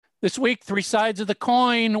This week, three sides of the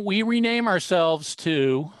coin. We rename ourselves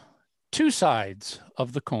to two sides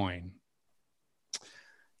of the coin.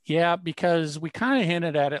 Yeah, because we kind of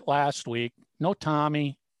hinted at it last week. No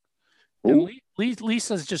Tommy. And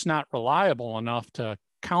Lisa's just not reliable enough to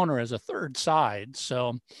counter as a third side.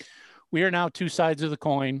 So we are now two sides of the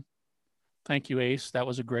coin. Thank you, Ace. That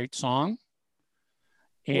was a great song.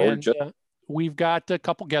 And we've got a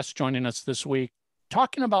couple guests joining us this week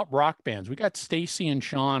talking about rock bands. We got Stacy and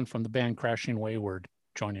Sean from the band Crashing Wayward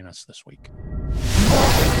joining us this week.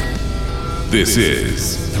 This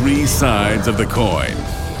is Three Sides of the Coin,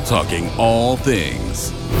 talking all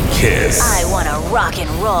things Kiss. I want to rock and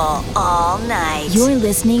roll all night. You're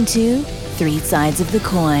listening to Three Sides of the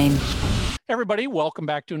Coin. Everybody, welcome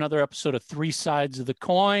back to another episode of Three Sides of the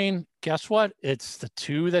Coin. Guess what? It's the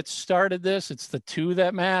two that started this. It's the two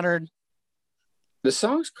that mattered. The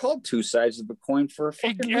song's called Two Sides of the Coin for a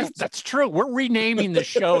fucking reason. That's true. We're renaming the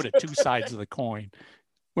show to Two Sides of the Coin.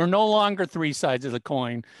 We're no longer Three Sides of the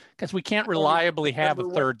Coin because we can't reliably have a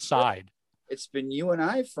third side. It's been you and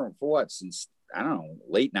I for what, since, I don't know,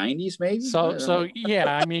 late 90s maybe? So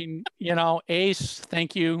yeah, I mean, Ace,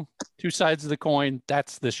 thank you. Two Sides of the Coin.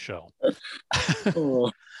 That's this show.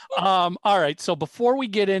 All right. So before we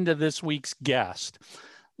get into this week's guest,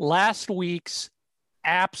 last week's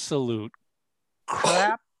absolute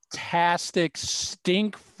craptastic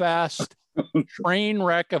stink fest train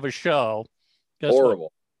wreck of a show.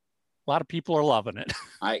 Horrible. A lot of people are loving it.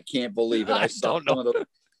 I can't believe it. I saw some of those.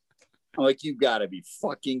 I'm like, you gotta be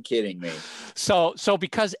fucking kidding me. So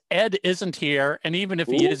because Ed isn't here, and even if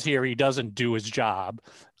he is here, he doesn't do his job,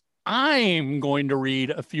 I'm going to read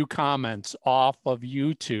a few comments off of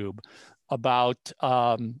YouTube about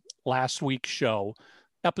last week's show.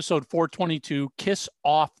 Episode 422, Kiss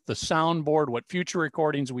Off the Soundboard, what future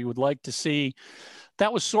recordings we would like to see.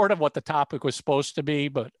 That was sort of what the topic was supposed to be,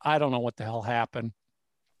 but I don't know what the hell happened.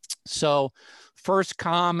 So first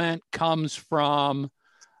comment comes from,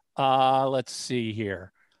 let's see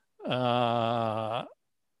here. Comes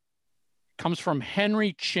from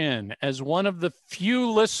Henry Chin. As one of the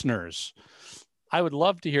few listeners, I would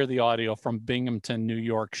love to hear the audio from Binghamton, New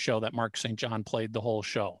York show that Mark St. John played the whole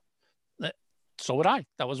show. So would I.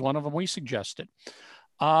 That was one of them we suggested.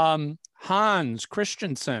 Hans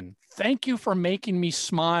Christensen, thank you for making me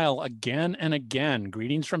smile again and again.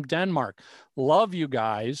 Greetings from Denmark. Love you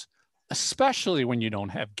guys, especially when you don't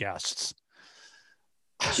have guests.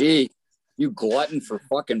 Gee, you glutton for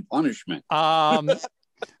fucking punishment. Let's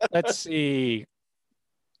see.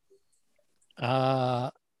 Oh,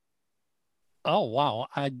 wow.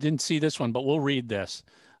 I didn't see this one, but we'll read this.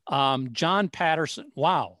 John Patterson.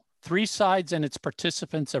 Wow. Three Sides and its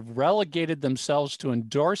participants have relegated themselves to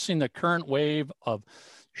endorsing the current wave of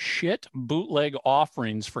shit bootleg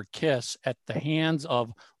offerings for Kiss at the hands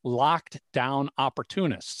of locked down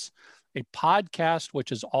opportunists. A podcast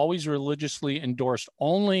which has always religiously endorsed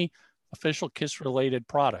only official Kiss-related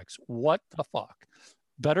products. What the fuck?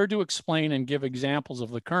 Better to explain and give examples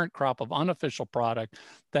of the current crop of unofficial product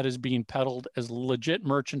that is being peddled as legit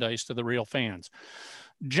merchandise to the real fans.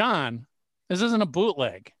 John, this isn't a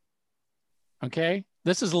bootleg. Okay?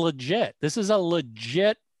 This is legit. This is a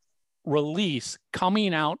legit release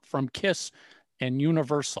coming out from Kiss and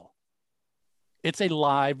Universal. It's a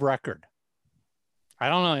live record. I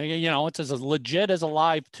don't know, it's as legit as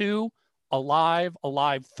Alive 2, Alive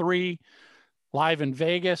 3, Live in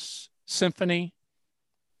Vegas, Symphony.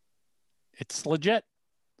 It's legit.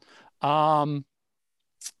 Let's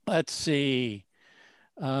see.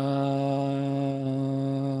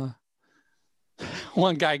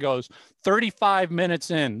 One guy goes, 35 minutes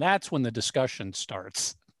in. That's when the discussion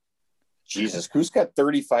starts. Jesus, who's got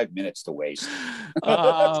 35 minutes to waste?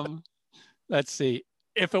 Let's see.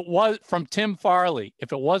 If it was from Tim Farley,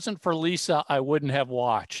 if it wasn't for Lisa, I wouldn't have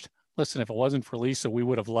watched. Listen, if it wasn't for Lisa, we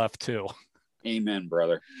would have left too. Amen,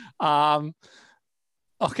 brother.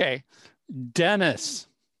 Okay. Dennis.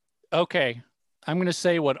 Okay. I'm going to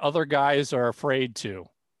say what other guys are afraid to.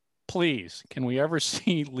 Please, can we ever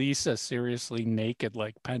see Lisa seriously naked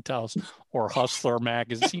like Penthouse or Hustler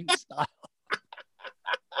magazine style?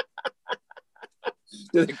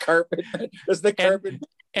 Does the carpet?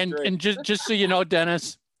 And just so you know,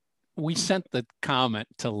 Dennis, we sent the comment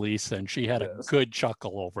to Lisa and she had a good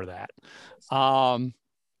chuckle over that.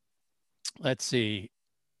 Let's see.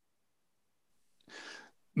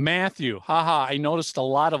 Matthew, I noticed a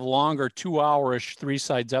lot of longer 2-hour-ish Three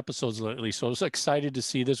Sides episodes lately, so I was excited to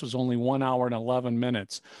see this was only 1 hour and 11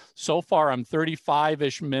 minutes. So far, I'm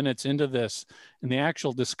 35-ish minutes into this, and the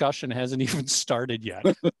actual discussion hasn't even started yet.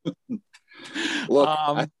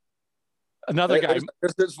 Look, Another guy.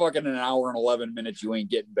 There's fucking an hour and 11 minutes you ain't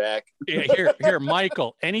getting back. Here,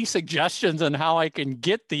 Michael, any suggestions on how I can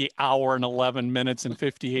get the hour and 11 minutes and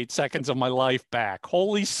 58 seconds of my life back?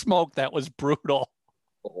 Holy smoke, that was brutal.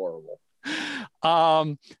 Horrible.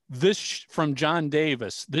 This from John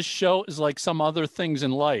Davis. This show is like some other things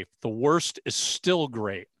in life. The worst is still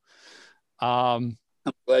great. I'm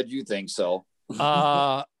glad you think so.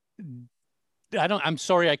 I'm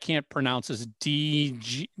sorry, I can't pronounce this.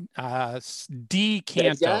 D Cantos.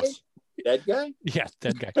 Dead guy? Yeah,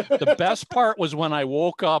 dead guy. The best part was when I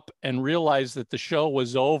woke up and realized that the show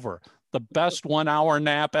was over. The best 1 hour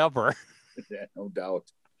nap ever. Yeah, no doubt.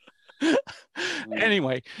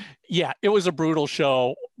 Anyway, yeah, it was a brutal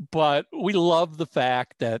show, but we love the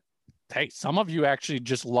fact that, hey, some of you actually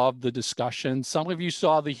just loved the discussion. Some of you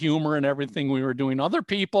saw the humor and everything we were doing. Other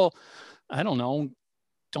people, I don't know,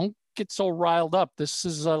 don't get so riled up. This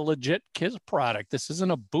is a legit KISS product. This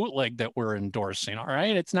isn't a bootleg that we're endorsing. All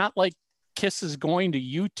right. It's not like KISS is going to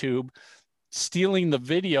YouTube, stealing the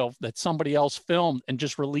video that somebody else filmed and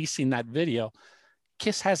just releasing that video.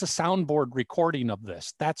 KISS has a soundboard recording of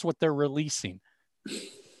this. That's what they're releasing.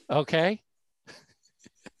 Okay.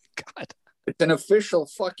 God. It's an official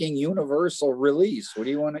fucking universal release. What do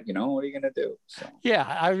you want to, what are you going to do? So. Yeah.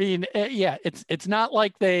 I mean, yeah, it's not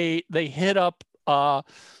like they hit up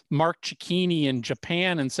Mark Cicchini in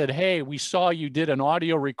Japan and said, hey, we saw you did an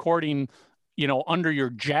audio recording, under your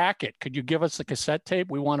jacket. Could you give us a cassette tape?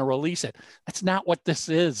 We want to release it. That's not what this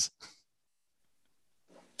is.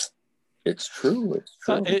 It's true. It's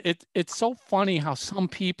true. It's so funny how some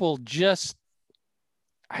people just,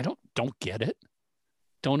 I don't get it.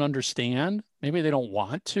 Don't understand. Maybe they don't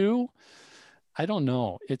want to. I don't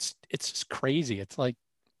know. It's just crazy. It's like,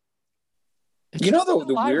 it's the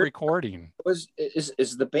live weird recording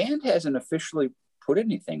is the band hasn't officially put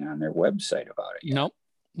anything on their website about it yet.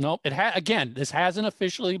 Nope. Again, this hasn't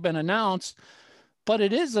officially been announced, but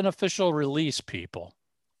it is an official release, people.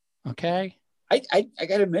 Okay. I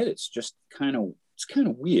gotta admit, it's just kind of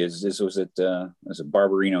weird. As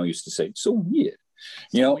Barbarino used to say, it's so weird.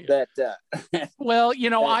 That. Well,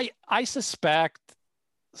 I suspect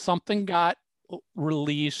something got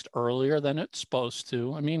released earlier than it's supposed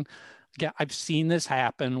to. I mean, yeah, I've seen this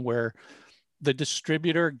happen where the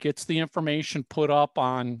distributor gets the information put up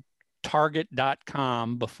on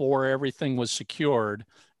Target.com before everything was secured,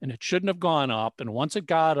 and it shouldn't have gone up. And once it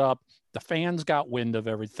got up, the fans got wind of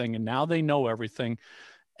everything, and now they know everything.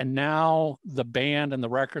 And now the band and the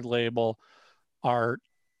record label are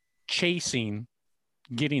chasing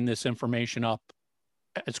getting this information up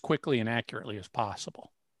as quickly and accurately as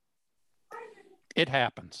possible. It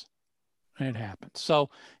happens. So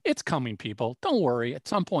it's coming, people. Don't worry. At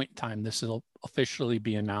some point in time, this will officially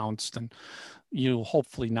be announced, and you'll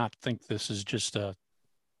hopefully not think this is just a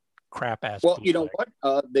crap ass. Well, you know what?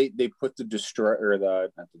 They put the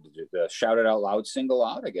Shout It Out Loud single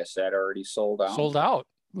out. I guess that already sold out.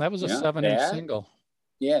 That was a 7-inch single.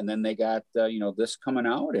 Yeah, and then they got this coming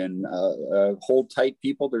out, and hold tight,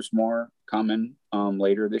 people. There's more coming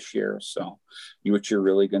later this year. So, what you're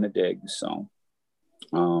really gonna dig. So,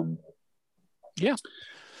 yeah.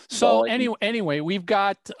 So anyway, we've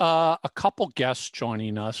got a couple guests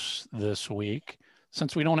joining us this week.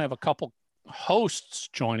 Since we don't have a couple hosts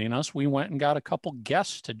joining us, we went and got a couple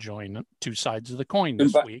guests to join Two Sides of the Coin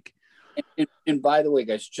this week. And by the way,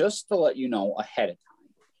 guys, just to let you know ahead of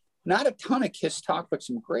time, not a ton of KISS talk, but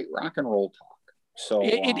some great rock and roll talk. So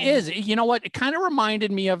it is. You know what? It kind of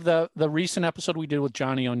reminded me of the recent episode we did with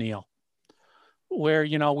Johnny O'Neill, where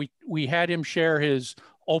we had him share his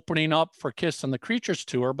opening up for KISS on the Creatures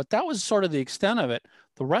tour, but that was sort of the extent of it.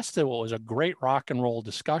 The rest of it was a great rock and roll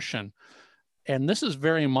discussion, and this is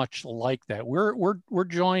very much like that. We're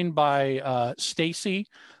joined by Stacy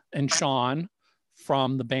and Sean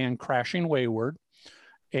from the band Crashing Wayward,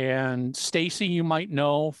 and Stacy you might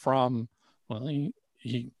know from we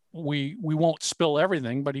won't spill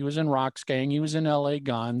everything, but he was in Rock's Gang, he was in LA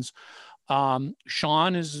Guns.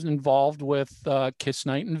 Sean is involved with KISS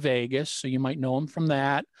Night in Vegas, so you might know him from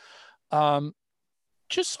that.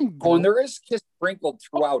 Just some. And there is KISS sprinkled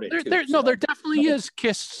throughout it. There definitely is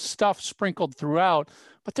KISS stuff sprinkled throughout,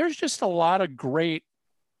 but there's just a lot of great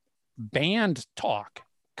band talk.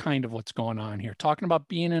 Kind of what's going on here, talking about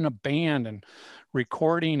being in a band and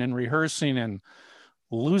recording and rehearsing and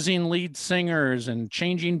losing lead singers and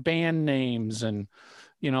changing band names and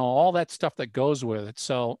all that stuff that goes with it.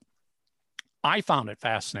 So I found it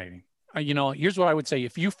fascinating. Here's what I would say.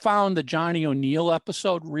 If you found the Johnny O'Neill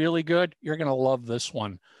episode really good, you're going to love this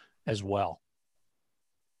one as well.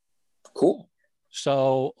 Cool.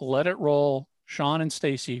 So let it roll. Sean and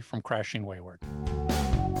Stacy from Crashing Wayward.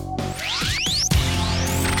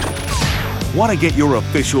 Want to get your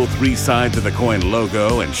official 3 Sides of the Coin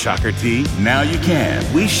logo and shocker tee? Now you can.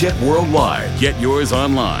 We ship worldwide. Get yours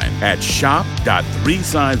online at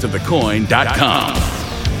shop.3sidesofthecoin.com.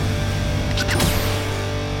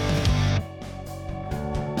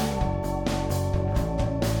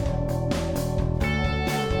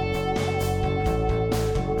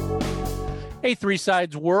 Hey, Three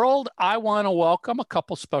Sides World. I want to welcome a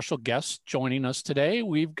couple special guests joining us today.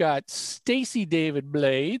 We've got Stacey David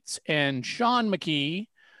Blades and Sean McKee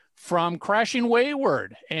from Crashing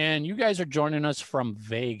Wayward. And you guys are joining us from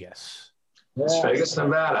Vegas. It's Vegas,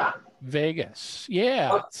 Nevada. Vegas.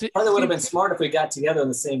 Yeah. Probably would have been smart if we got together in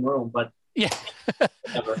the same room, but yeah.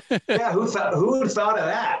 Yeah, who would have thought of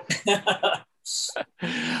that?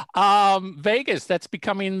 Vegas, that's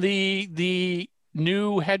becoming the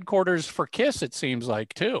new headquarters for KISS, it seems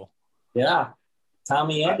like, too. Yeah.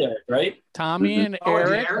 Tommy and Eric, right? Tommy and Did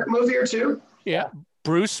Eric. Eric move here too? Yeah.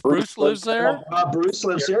 Bruce lives there. Bruce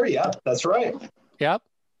lives here. Yeah, that's right. Yep.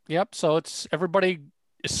 So it's everybody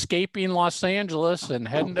escaping Los Angeles and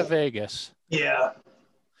heading to Vegas. Yeah.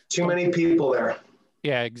 Too many people there.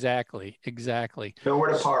 Yeah, exactly.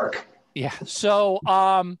 Nowhere to park. Yeah. So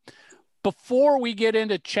before we get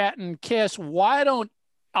into chatting KISS,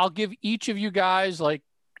 I'll give each of you guys like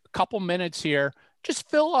a couple minutes here. Just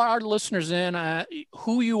fill our listeners in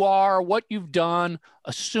who you are, what you've done.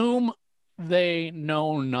 Assume they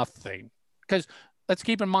know nothing. Because let's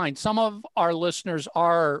keep in mind, some of our listeners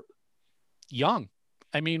are young.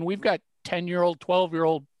 I mean, we've got 10-year-old,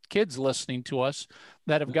 12-year-old kids listening to us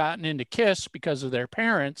that have gotten into KISS because of their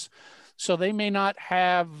parents. So they may not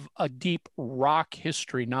have a deep rock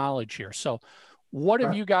history knowledge here. So what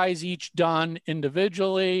have you guys each done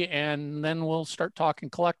individually? And then we'll start talking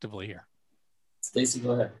collectively here. Stacey,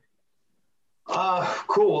 go ahead.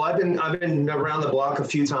 Cool. I've been around the block a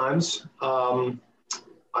few times. I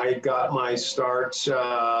got my start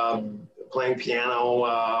playing piano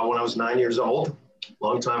when I was 9 years old, a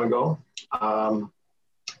long time ago. Had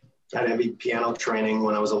heavy piano training.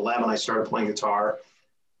 When I was 11, I started playing guitar.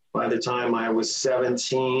 By the time I was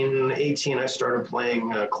 17, 18, I started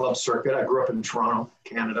playing club circuit. I grew up in Toronto,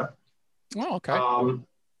 Canada. Oh, okay.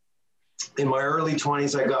 In my early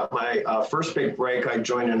 20s, I got my first big break. I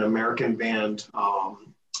joined an American band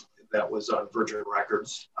that was on Virgin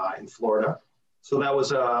Records in Florida. So that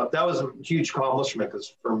was a huge accomplishment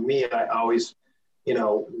because for me, I always,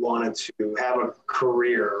 wanted to have a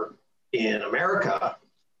career in America.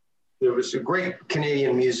 There was a great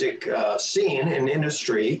Canadian music scene and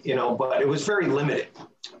industry, but it was very limited.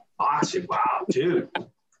 Awesome. Wow, dude.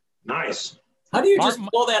 Nice. How do you just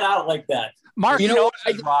pull that out like that? Mark, you know what?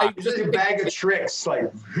 I just a bag of tricks.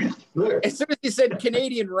 Like, look. As soon as you said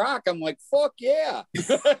Canadian rock, I'm like, fuck yeah.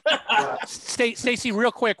 Stacey,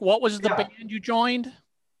 real quick, what was the band you joined?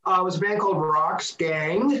 It was a band called Rocks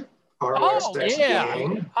Gang.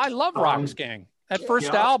 Gang. I love Rocks Gang. That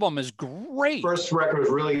first album is great. First record was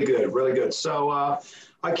really good, really good. So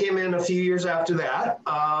I came in a few years after that,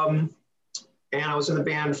 and I was in the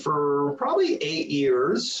band for probably 8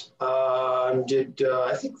 years. Did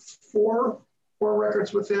I think four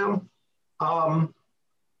records with them.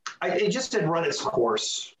 It just had run its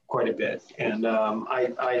course quite a bit, and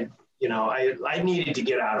I needed to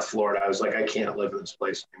get out of Florida. I was like, I can't live in this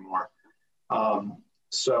place anymore.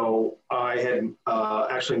 So I had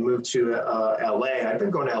actually moved to LA. I'd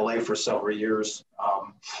been going to LA for several years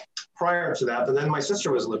prior to that, but then my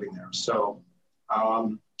sister was living there. So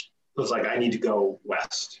it was like, I need to go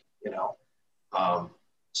west,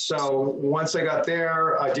 So once I got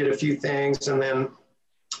there, I did a few things, and then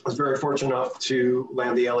I was very fortunate enough to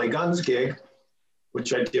land the LA Guns gig,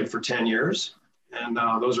 which I did for 10 years. And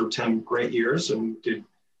those were 10 great years, and did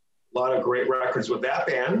a lot of great records with that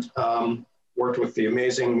band. Worked with the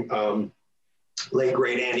amazing late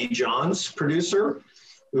great Andy Johns producer,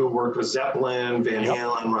 who worked with Zeppelin, Van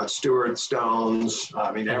Halen, Rod Stewart, Stones.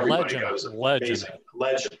 I mean, everybody was amazing.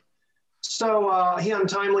 Legend. So he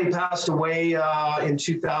untimely passed away in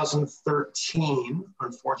 2013,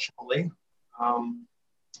 unfortunately.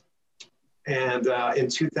 And in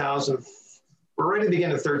 2000, right at the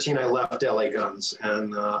beginning of 13, I left LA Guns,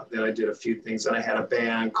 and then I did a few things. And I had a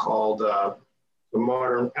band called the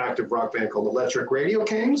modern active rock band called Electric Radio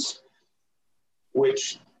Kings,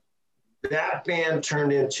 which that band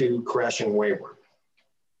turned into Crashing Wayward.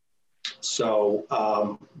 So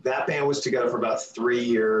that band was together for about 3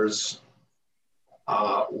 years.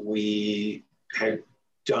 We had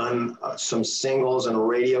done some singles and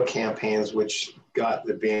radio campaigns, which got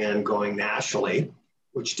the band going nationally,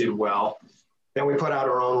 which did well. Then we put out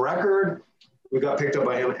our own record. We got picked up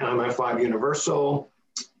by MI5 Universal.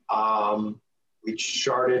 We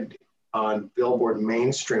charted on Billboard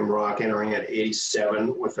Mainstream Rock, entering at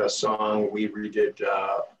 87 with a song we redid,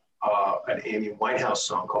 an Amy Winehouse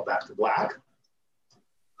song called Back to Black.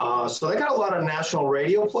 So they got a lot of national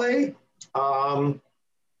radio play.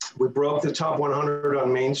 We broke the top 100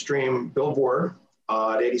 on mainstream Billboard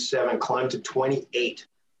at 87, climbed to 28.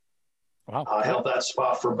 Wow. Held that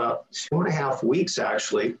spot for about 2.5 weeks,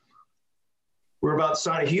 actually. We were about to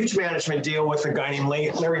sign a huge management deal with a guy named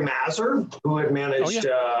Larry Mazur, who had managed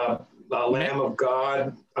Lamb of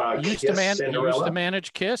God, used Kiss, to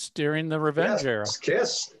manage Kiss during the Revenge era.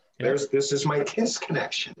 Kiss. This is my Kiss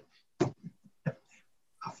connection.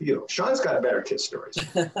 A few. Sean's got better Kiss stories,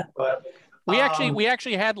 but we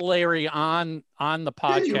actually had Larry on the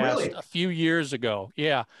podcast a few years ago.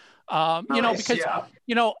 Yeah.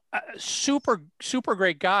 Super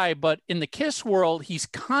great guy, but in the Kiss world, he's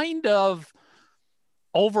kind of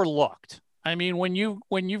overlooked. I mean, when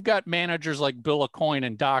you've got managers like Bill Aucoin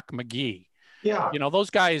and Doc McGee, those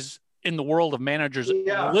guys in the world of managers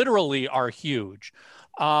literally are huge.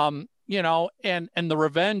 And the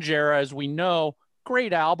Revenge era, as we know,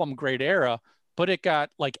 great album, great era, but it got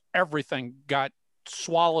everything got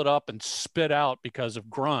swallowed up and spit out because of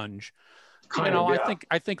grunge.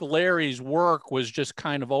 I think Larry's work was just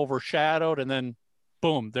kind of overshadowed, and then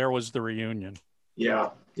boom, there was the reunion. Yeah.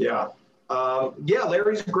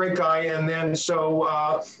 Larry's a great guy. And then,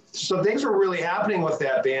 so things were really happening with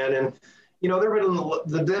that band. And,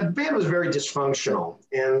 the band was very dysfunctional,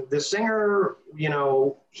 and the singer,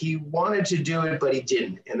 he wanted to do it, but he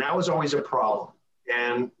didn't. And that was always a problem.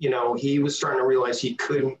 And, he was starting to realize he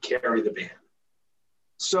couldn't carry the band.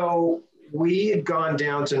 So we had gone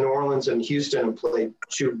down to New Orleans and Houston and played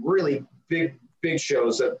 2 really big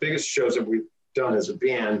shows, the biggest shows that we've done as a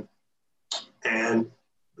band. And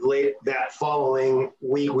late that following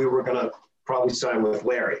week, we were going to probably sign with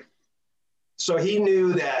Larry. So he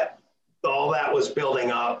knew that all that was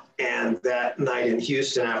building up. And that night in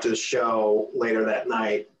Houston, after the show, later that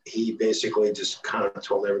night, he basically just kind of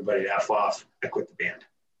told everybody to F off and quit the band.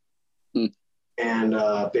 And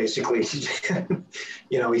basically, he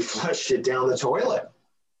flushed it down the toilet.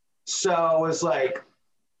 So it was like,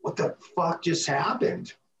 what the fuck just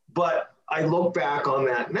happened? But I look back on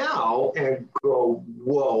that now and go,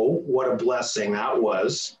 whoa, what a blessing that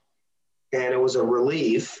was. And it was a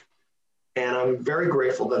relief. And I'm very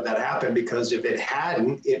grateful that happened, because if it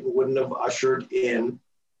hadn't, it wouldn't have ushered in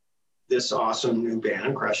this awesome new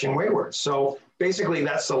band, Crashing Wayward. So basically,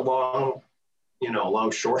 that's the long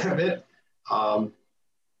short of it.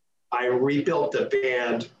 I rebuilt the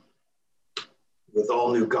band with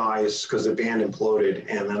all new guys because the band imploded.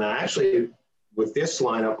 And then I actually, with this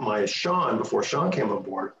lineup, before Sean came on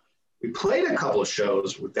board, we played a couple of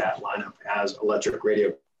shows with that lineup as Electric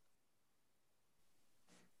Radio.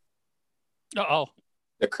 Uh-oh.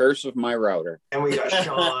 The curse of my router. And we got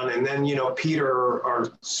Sean, and then, Peter, our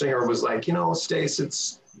singer, was like, Stace,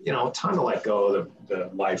 it's, time to let go of the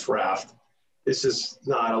life raft. This is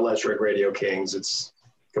not Electric Radio Kings. It's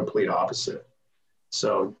complete opposite.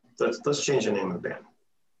 So let's change the name of the band.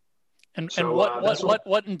 And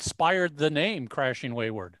what inspired the name Crashing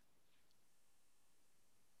Wayward?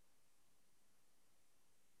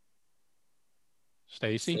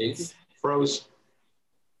 Stacy? Froze.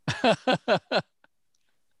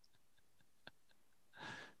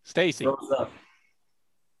 Stacy.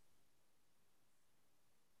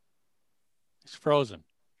 It's frozen.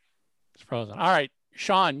 All right,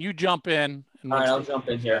 Sean, you jump in. All right, I'll jump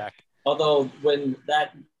in here. Back. Although when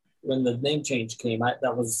the name change came,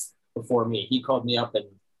 that was before me. He called me up and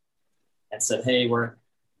said, "Hey, we're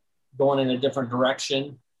going in a different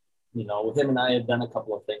direction." With him and I had done a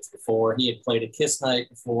couple of things before. He had played a Kiss night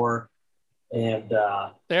before, and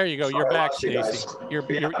there you go. You're back, Stacy.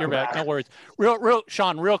 You're back. No worries. Real,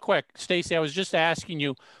 Sean. Real quick, Stacy. I was just asking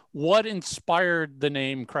you, what inspired the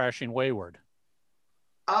name Crashing Wayward?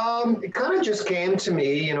 It kind of just came to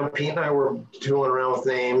me. Pete and I were tooling around with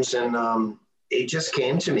names, and it just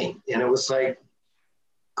came to me. And it was like,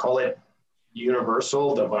 call it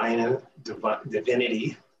universal,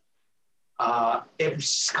 divinity.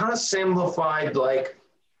 It's kind of simplified, like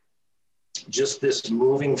just this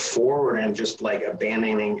moving forward and just like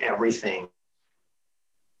abandoning everything.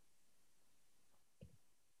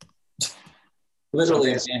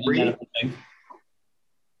 Literally abandoning everything.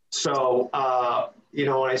 So,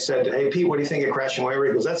 when I said, "Hey, Pete, what do you think of Crashing Wayward?"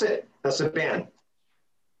 He goes, "That's it. That's the band."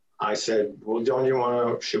 I said, "Well, don't you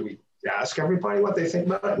want to, should we ask everybody what they think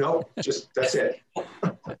about it?" "Nope, just, that's it."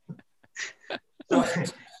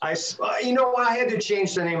 So I had to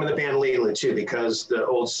change the name of the band legally too, because the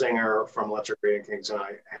old singer from Electric Radio Kings and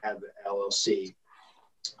I had the LLC.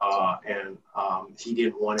 and he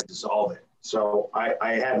didn't want to dissolve it. So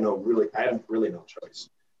I had really no choice.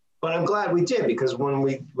 But I'm glad we did, because when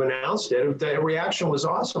we announced it, the reaction was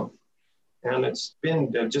awesome. And it's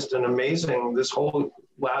been just an amazing, this whole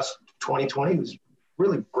last 2020 was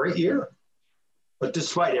really a great year. But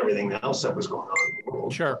despite everything else that was going on in the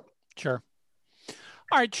world. Sure.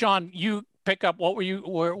 All right, Sean, you pick up. Where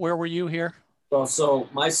were you here? Well, so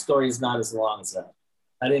my story is not as long as that.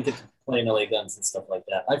 I didn't get to play in LA Guns and stuff like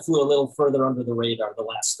that. I flew a little further under the radar the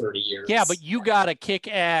last 30 years. Yeah, but you got a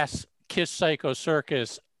kick-ass Kiss Psycho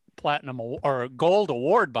Circus Platinum or Gold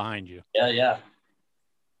Award behind you. Yeah.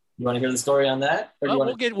 You want to hear the story on that?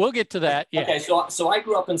 We'll get to that. Yeah. Okay, so I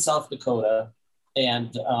grew up in South Dakota,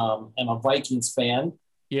 and am a Vikings fan.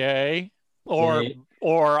 Yay.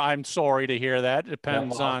 Or I'm sorry to hear that.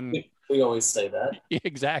 Depends on. We always say that.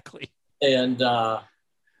 Exactly. And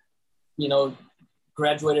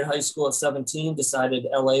graduated high school at 17. Decided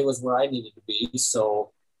LA was where I needed to be,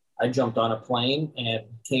 so I jumped on a plane and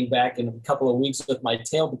came back in a couple of weeks with my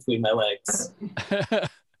tail between my legs.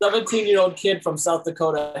 17-year-old kid from South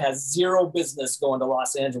Dakota has zero business going to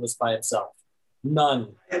Los Angeles by himself.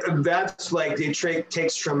 None. That's like, it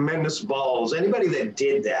takes tremendous balls. Anybody that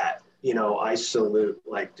did that, I salute.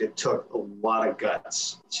 Like, it took a lot of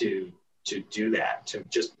guts to do that, to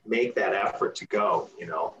just make that effort to go,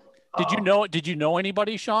 Did you know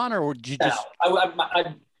anybody, Sean, or did you just?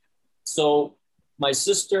 So my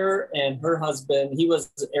sister and her husband, he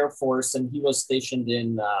was Air Force, and he was stationed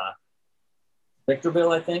in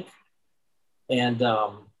Victorville, I think. And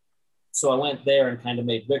so I went there and kind of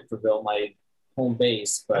made Victorville my home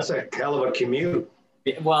base. But, that's a hell of a commute.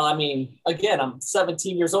 Well, I mean, again, I'm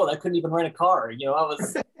 17 years old. I couldn't even rent a car. I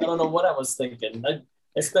don't know what I was thinking.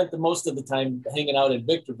 I spent the most of the time hanging out in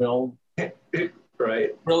Victorville.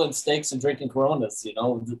 Right. Grilling steaks and drinking Coronas,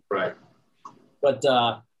 Right. But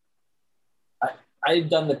I'd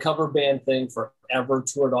done the cover band thing forever,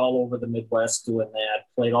 toured all over the Midwest doing that,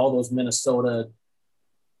 played all those Minnesota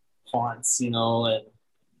haunts,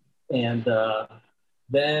 and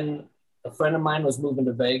then a friend of mine was moving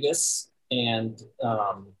to Vegas and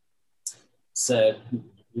said,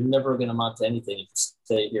 "You're never going to amount to anything if you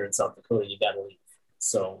stay here in South Dakota. You got to leave."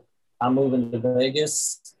 So I'm moving to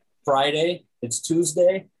Vegas Friday. It's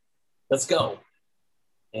Tuesday. Let's go.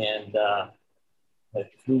 And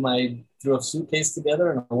I threw a suitcase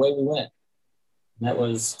together and away we went. And that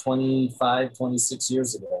was 26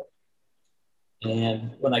 years ago.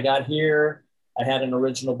 And when I got here, I had an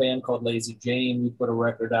original band called Lazy Jane. We put a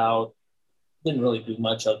record out. Didn't really do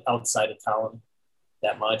much outside of town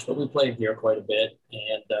that much, but we played here quite a bit.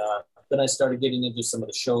 And then I started getting into some of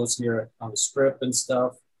the shows here on the Strip and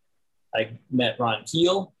stuff. I met Ron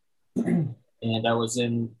Keel, and I was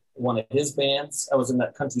in one of his bands. I was in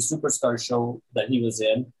that Country Superstar show that he was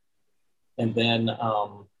in. And then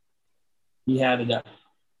he had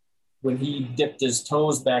when he dipped his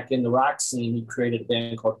toes back in the rock scene, he created a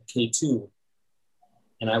band called K2.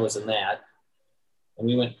 And I was in that. And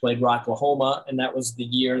we went and played Rocklahoma. And that was the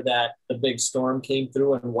year that the big storm came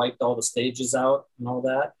through and wiped all the stages out and all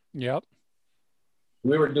that. Yep.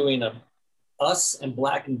 We were doing us and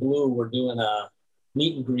Black and Blue were doing a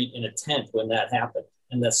meet and greet in a tent when that happened.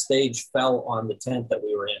 And the stage fell on the tent that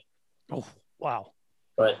we were in. Oh, wow.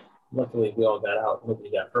 But luckily we all got out.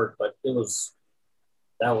 Nobody got hurt, but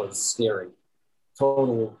that was scary.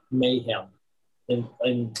 Total mayhem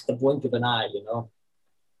in the blink of an eye,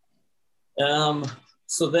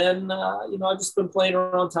 So then, I've just been playing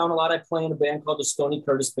around town a lot. I play in a band called the Stoney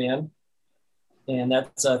Curtis Band. And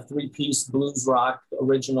that's a 3-piece blues rock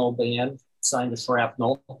original band signed to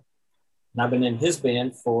Shrapnel. And I've been in his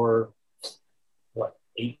band for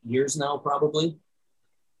 8 years now, probably.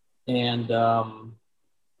 And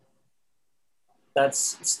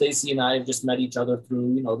that's Stacy and I have just met each other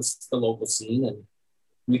through, the local scene. And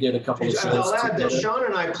we did a couple of shows. I'll add that Sean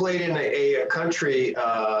and I played in a country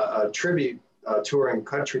tribute, touring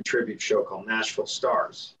country tribute show called Nashville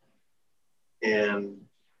Stars. And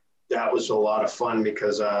that was a lot of fun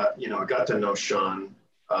because, I got to know Sean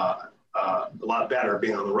a lot better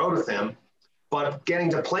being on the road with him, but getting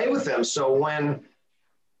to play with him. So when,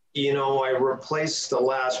 I replaced the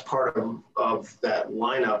last part of that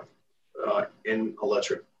lineup in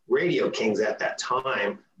Electric Radio Kings at that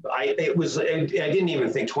time, I didn't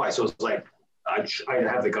even think twice. It was like, I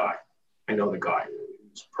have the guy. I know the guy.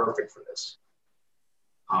 He's perfect for this.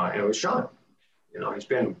 And it was Sean. He's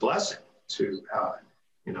been a blessing to,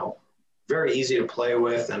 very easy to play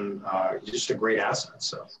with and just a great asset.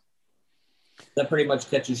 So that pretty much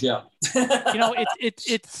catches you up.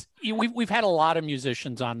 We've had a lot of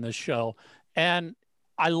musicians on this show, and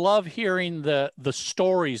I love hearing the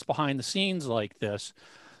stories behind the scenes like this,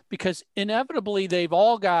 because inevitably they've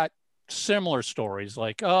all got similar stories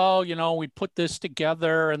like, oh, we put this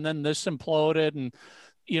together and then this imploded, and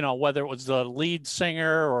whether it was the lead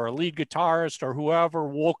singer or a lead guitarist or whoever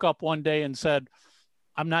woke up one day and said,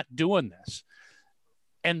 I'm not doing this.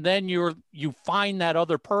 And then you find that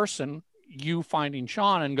other person, you finding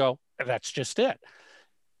Sean, and go, that's just it.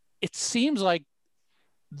 It seems like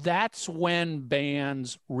that's when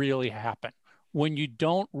bands really happen, when you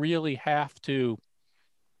don't really have to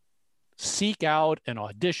seek out and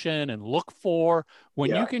audition and look for,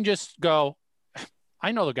 when you can just go,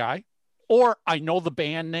 I know the guy, or I know the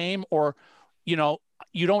band name, or, you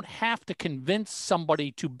don't have to convince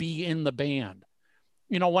somebody to be in the band.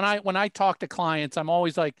 When I talk to clients, I'm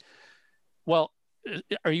always like, well,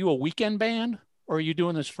 are you a weekend band or are you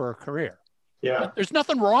doing this for a career? Yeah. There's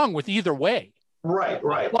nothing wrong with either way. Right.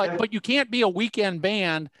 But you can't be a weekend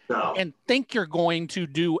band and think you're going to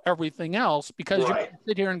do everything else, because you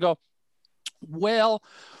sit here and go, well,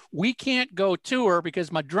 we can't go tour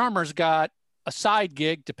because my drummer's got a side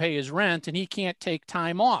gig to pay his rent and he can't take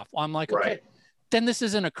time off. I'm like, okay, then this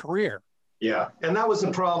isn't a career. Yeah, and that was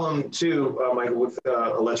the problem too, Michael, with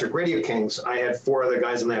Electric Radio Kings. I had 4 other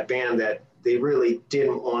guys in that band that they really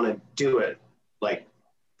didn't want to do it. Like,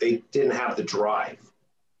 they didn't have the drive.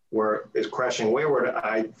 Where is Crashing Wayward,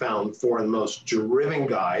 I found 4 of the most driven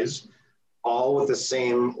guys, all with the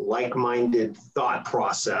same like-minded thought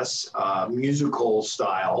process, musical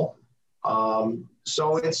style.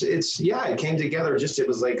 So it came together. It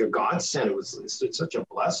was like a godsend. It's such a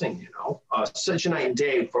blessing, such a night and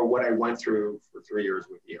day for what I went through for 3 years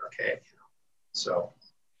with ERK. So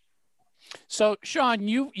Sean,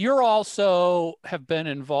 you're also have been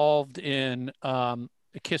involved in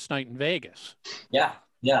the Kiss Night in Vegas. Yeah.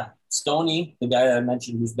 Stoney, the guy that I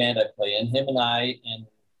mentioned whose band I play in, him and I and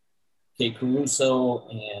Kay Caruso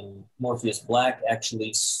and Morpheus Black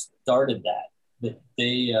actually started that.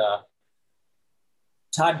 They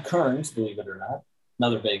Todd Kearns, believe it or not,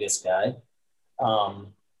 another Vegas guy.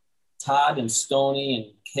 Todd and Stoney and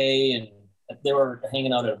Kay, and they were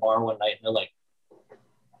hanging out at a bar one night, and they're like,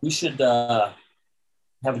 we should have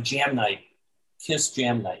a jam night, Kiss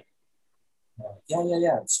jam night. Yeah.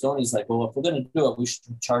 And Stoney's like, well, if we're going to do it, we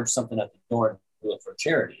should charge something at the door and do it for a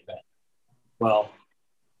charity event. Well,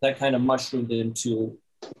 that kind of mushroomed into,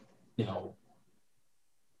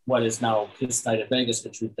 what is now Kiss Night at Vegas,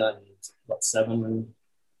 which we've done,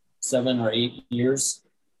 7 or 8 years.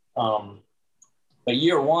 But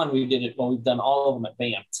year one, we did it. Well, we've done all of them at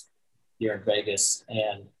Vamped here in Vegas.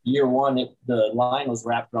 And year one, the line was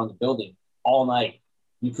wrapped around the building all night.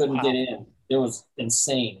 You couldn't get in. It was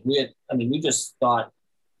insane. We just thought,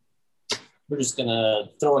 we're just going to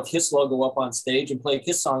throw a Kiss logo up on stage and play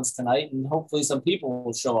Kiss songs tonight, and hopefully some people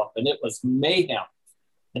will show up. And it was mayhem.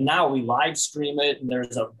 And now we live stream it, and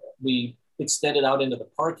we extend it out into the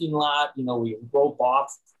parking lot. We rope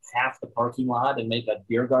off half the parking lot and make a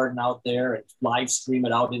beer garden out there and live stream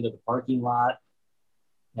it out into the parking lot.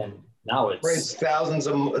 And now it's raised thousands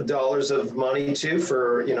of dollars of money too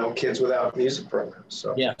for kids without music programs.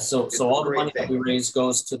 So yeah, so all the money that we raise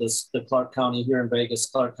goes to the Clark County here in Vegas,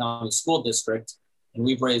 Clark County School District, and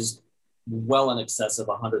we've raised well in excess of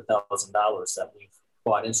 $100,000 that we've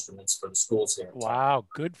bought instruments for the schools here. Wow,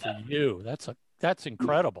 good for you. That's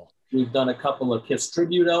incredible. We've done a couple of Kiss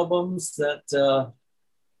tribute albums that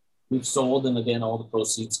we've sold, and again, all the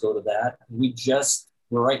proceeds go to that. We just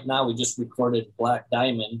recorded Black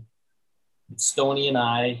Diamond, Stoney and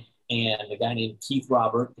I, and a guy named Keith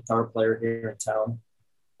Robert, guitar player here in town,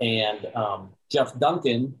 and Jeff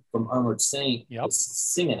Duncan from Armored Saint is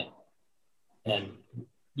singing it. And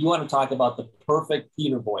you want to talk about the perfect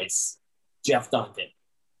Peter voice, Jeff Duncan.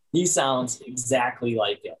 He sounds exactly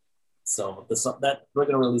like it. So we're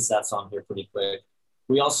going to release that song here pretty quick.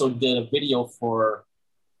 We also did a video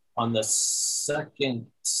on the second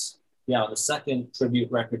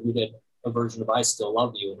tribute record. We did a version of I Still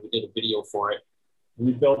Love You, and we did a video for it.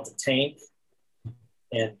 We built a tank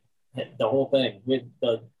and the whole thing.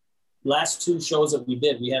 The last 2 shows that we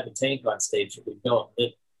did, we had a tank on stage that we built.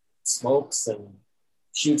 It smokes and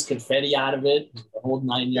shoots confetti out of it, the whole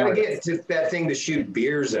 9 yards. Gotta get that thing to shoot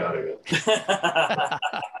beers out of it.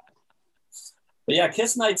 But yeah,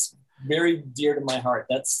 Kiss Night's very dear to my heart.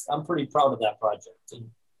 I'm pretty proud of that project. And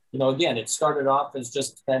again, it started off as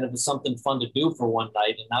just kind of something fun to do for one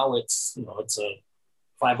night, and now it's a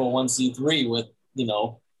 501c3 with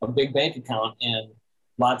a big bank account and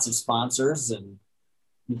lots of sponsors, and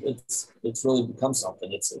it's really become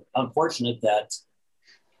something. It's unfortunate that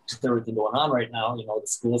with everything going on right now, the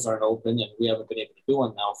schools aren't open, and we haven't been able to do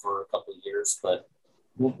one now for a couple of years. But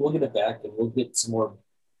we'll get it back, and we'll get some more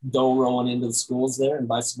dough rolling into the schools there and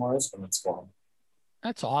buy some more instruments for them.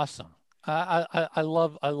 That's awesome. I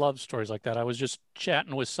love stories like that. I was just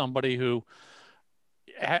chatting with somebody who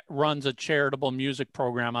runs a charitable music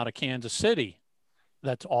program out of Kansas City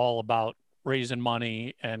that's all about raising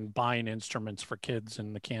money and buying instruments for kids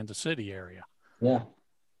in the Kansas City area. Yeah,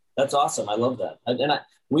 that's awesome. I love that.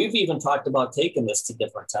 We've even talked about taking this to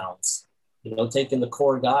different towns, taking the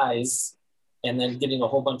core guys and then getting a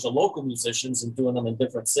whole bunch of local musicians and doing them in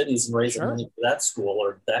different cities and raising money for that school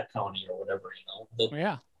or that county or whatever,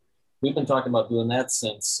 Yeah. We've been talking about doing that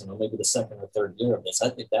since, maybe the second or third year of this. I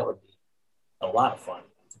think that would be a lot of fun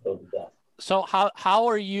to go do that. So how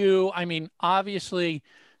are you? I mean, obviously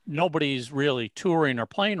nobody's really touring or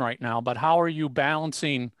playing right now, but how are you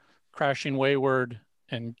balancing Crashing Wayward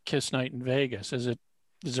and Kiss Night in Vegas? Is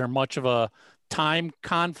there much of a time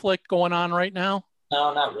conflict going on right now?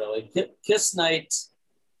 No, not really. Kiss Night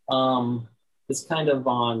is kind of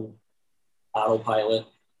on autopilot,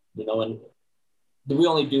 and we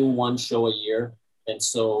only do one show a year. And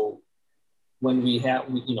so when we've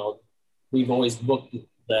always booked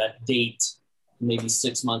that date maybe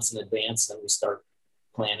 6 months in advance, and we start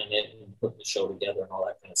planning it and putting the show together and all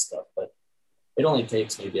that kind of stuff. But it only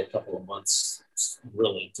takes maybe a couple of months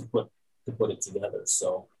really to put it together.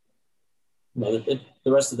 So, the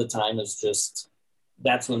rest of the time is just,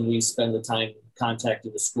 that's when we spend the time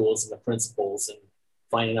contacting the schools and the principals and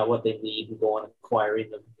finding out what they need and going and acquiring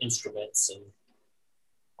the instruments and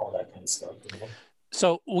all that kind of stuff.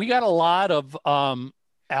 So we got a lot of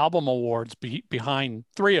album awards behind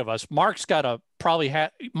three of us. Mark's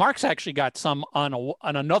actually got some on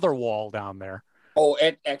another wall down there. Oh,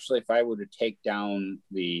 actually, if I were to take down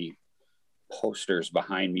the posters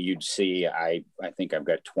behind me, you'd see I think I've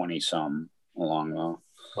got 20 some along the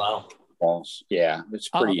walls. Yeah, it's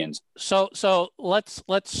pretty insane. So let's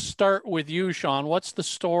start with you, Sean. What's the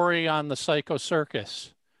story on the Psycho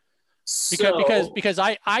Circus? Because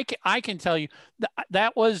I can tell you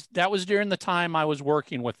that was during the time I was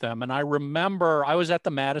working with them, and I remember I was at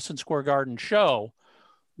the Madison Square Garden show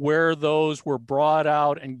where those were brought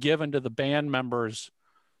out and given to the band members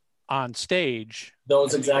on stage.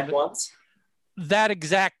 Those exact ones? That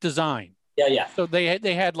exact design. Yeah. So they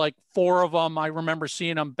had like 4 of them. I remember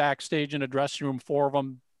seeing them backstage in a dressing room, 4 of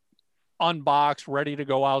them unboxed, ready to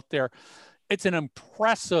go out there. It's an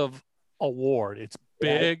impressive award. It's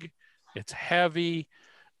big. It's heavy,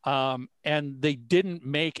 and they didn't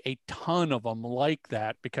make a ton of them like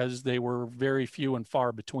that because they were very few and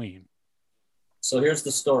far between. So here's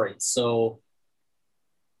the story. So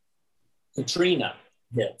Katrina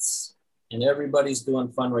hits, and everybody's doing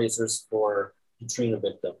fundraisers for Katrina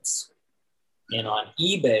victims. And on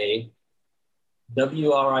eBay,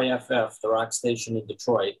 WRIFF, the rock station in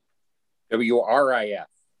Detroit. WRIF.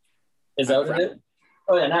 Is that what it is?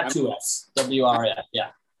 Oh, yeah, not 2S. WRIF, yeah.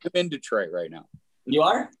 I'm in Detroit right now. You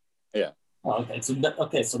are? Yeah. Oh,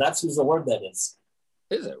 okay. So that's whose award that is.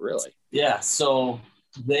 Is it really? Yeah. So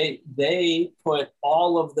they put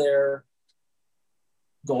all of their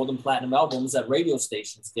gold and platinum albums that radio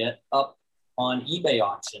stations get up on eBay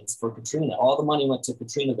auctions for Katrina. All the money went to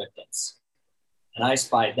Katrina victims. And I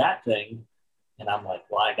spied that thing, and I'm like,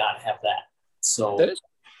 well, I got to have that. So that is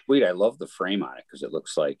sweet. I love the frame on it because it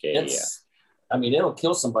looks like it'll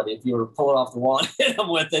kill somebody if you were to pull it off the wall and hit them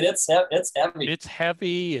with it. It's heavy. It's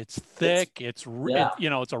heavy. It's thick. It's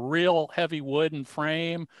a real heavy wooden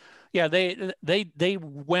frame. Yeah, they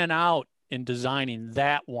went out in designing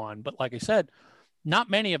that one, but like I said, not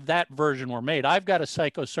many of that version were made. I've got a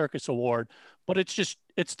Psycho Circus award, but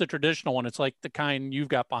it's the traditional one. It's like the kind you've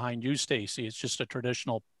got behind you, Stacy. It's just a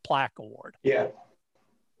traditional plaque award. Yeah.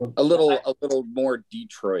 A little more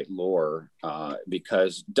Detroit lore,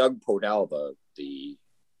 because Doug Podell, the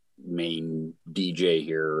main DJ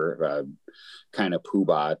here, kind of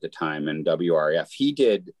poobah at the time in WRF, he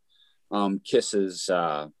did Kiss's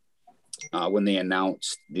when they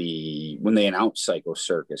announced Psycho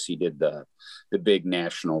Circus. He did the big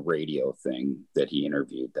national radio thing that he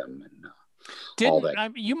interviewed them and all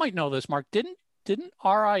that. You might know this, Mark. Didn't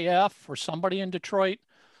RIF or somebody in Detroit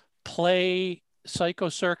play Psycho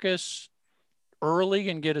Circus early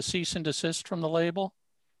and get a cease and desist from the label?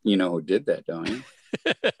 You know who did that, don't you?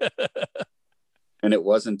 And it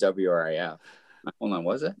wasn't WRIF. Hold on,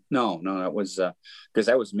 was it? No, that was because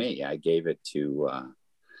that was me. I gave it to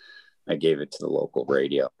the local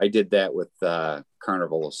radio. I did that with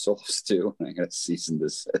Carnival of Souls too. I got a cease and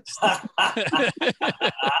desist.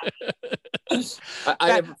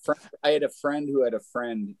 I had a friend who had a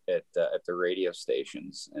friend at the radio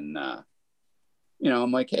stations, and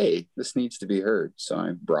I'm like, hey, this needs to be heard. So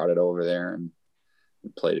I brought it over there, and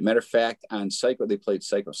played it. Matter of fact, on Psycho, they played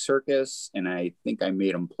Psycho Circus, and I think I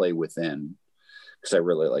made them play Within because I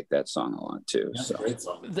really like that song a lot too. That's so a great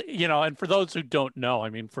song. You know, and for those who don't know, I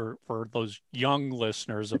mean, for those young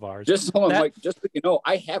listeners of ours, just so you know,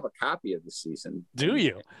 I have a copy of the season. Do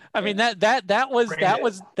you? I mean, that was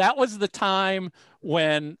the time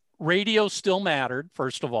when radio still mattered,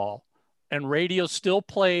 first of all, and radio still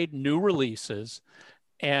played new releases,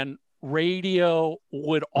 and radio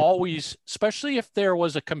would always, especially if there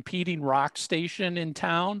was a competing rock station in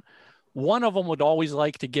town, one of them would always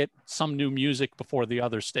like to get some new music before the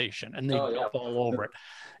other station, and they'd fall over it.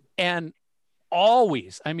 And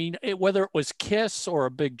always, I mean, whether it was Kiss or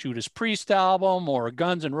a big Judas Priest album or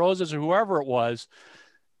Guns N' Roses or whoever it was,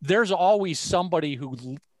 there's always somebody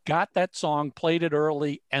who got that song, played it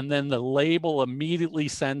early, and then the label immediately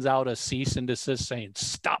sends out a cease and desist saying,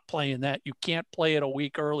 stop playing that. You can't play it a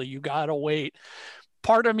week early. You got to wait.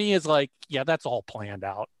 Part of me is like, yeah, that's all planned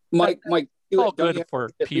out. Mike, all good for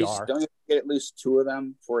PR. Don't you get at least 2 of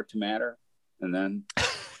them for it to matter? And then...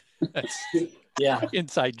 Yeah,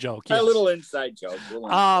 inside joke. Yes. A little inside joke.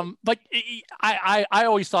 But I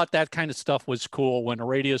always thought that kind of stuff was cool when a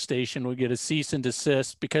radio station would get a cease and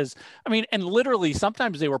desist, because I mean, and literally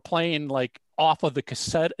sometimes they were playing like off of the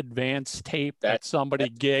cassette advance tape that somebody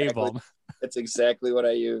gave them. That's exactly what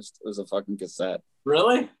I used. It was a fucking cassette.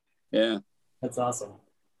 Really? Yeah. That's awesome.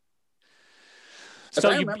 If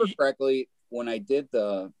I remember correctly, when I did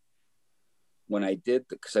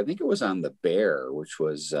because I think it was on the Bear, which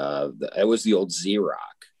was it was the old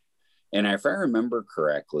Z-Rock, and if I remember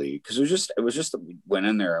correctly, because it was just went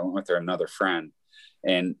in there. I went with another friend,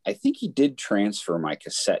 and I think he did transfer my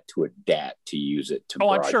cassette to a DAT to use it to.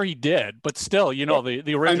 Oh, I'm sure he did, but still, you know,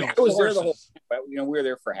 the original. I was there the whole time. You know, we were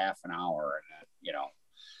there for half an hour, and you know,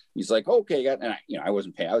 he's like, "Okay," and I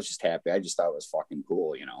wasn't paying. I was just happy. I just thought it was fucking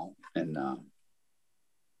cool, you know, and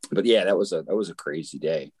but yeah, that was a crazy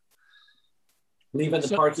day. Leaving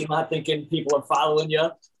the parking lot thinking people are following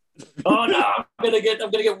you. Oh no, I'm gonna get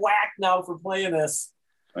whacked now for playing this.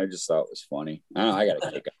 I just thought it was funny. I got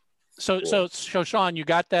to kick it. So Sean, you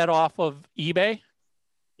got that off of eBay?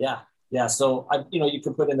 Yeah. So you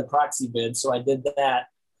can put in the proxy bid. So I did that,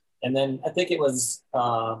 and then I think it was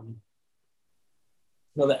the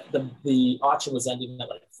auction was ending at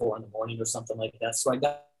like 4 a.m. or something like that. So I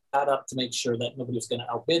got up to make sure that nobody was going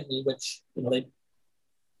to outbid me, which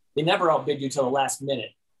they never outbid you till the last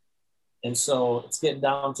minute. And so it's getting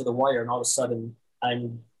down to the wire, and all of a sudden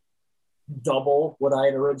I'm double what I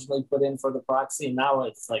had originally put in for the proxy. And now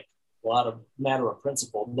it's like a lot of matter of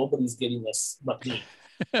principle. Nobody's getting this but me.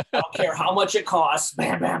 I don't care how much it costs.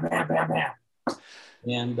 Bam, bam, bam, bam, bam.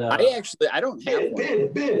 And I don't have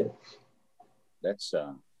one. Bid. That's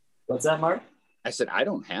what's that, Mark? I said I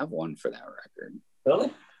don't have one for that record.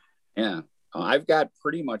 Really? Yeah. I've got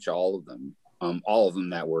pretty much all of them. All of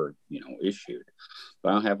them that were, issued, but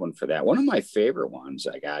I don't have one for that. One of my favorite ones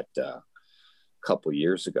I got a couple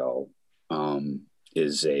years ago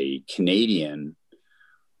is a Canadian.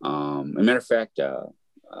 As a matter of fact,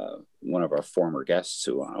 one of our former guests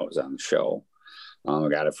who was on the show, I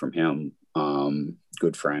got it from him.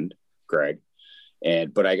 Good friend, Greg.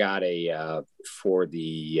 But I got for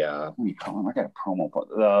the what do you call them? I got a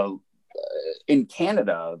promo in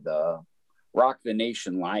Canada, the Rock the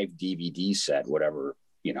Nation live DVD set, whatever,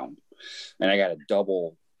 and I got a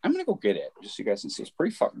double. I'm gonna go get it just so you guys can see. It's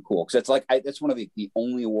pretty fucking cool because it's like that's one of the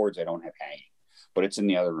only awards I don't have hanging, but it's in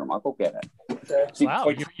the other room. I'll go get it. Okay. See,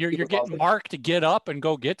 wow, you're getting Mark to get up and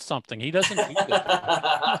go get something. He doesn't do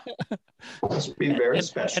that. Must be very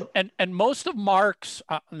special. And most of Mark's,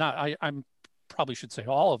 I'm probably should say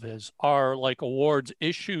all of his are like awards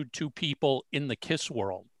issued to people in the KISS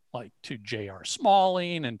world, like to J.R.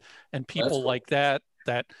 Smalling and people like that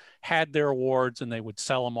had their awards and they would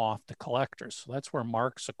sell them off to collectors. So that's where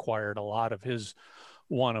Mark's acquired a lot of his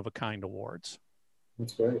one-of-a-kind awards.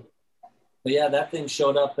 That's great. But yeah, that thing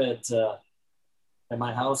showed up at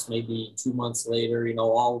my house maybe 2 months later,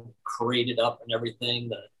 all crated up and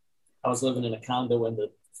everything. I was living in a condo and the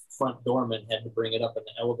front doorman had to bring it up in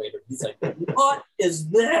the elevator. He's like, "What is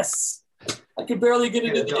this? I could barely get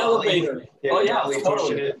into the elevator." Yeah, oh yeah,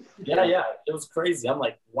 totally. Yeah. It was crazy. I'm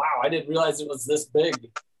like, wow, I didn't realize it was this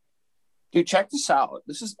big. Dude, check this out.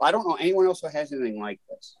 I don't know anyone else who has anything like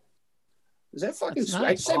this. Is that fucking sweet?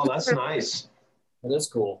 Nice. Oh, that's nice. It is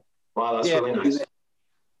cool. Wow, that's really nice.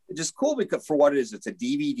 It's just cool because for what it is, it's a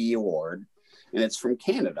DVD award and it's from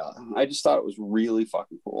Canada. I just thought it was really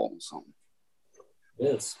fucking cool. So it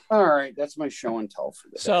is. All right, that's my show and tell for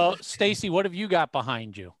this. So, Stacy, what have you got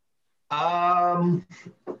behind you? Let's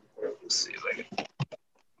see if I can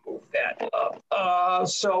move that up.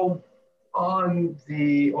 So on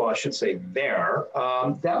the, I should say there,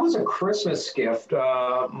 that was a Christmas gift.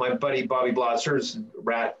 My buddy Bobby Blotzer's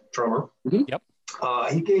Rat drummer. Mm-hmm. Yep.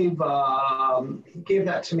 He gave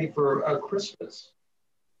that to me for Christmas,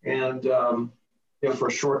 and for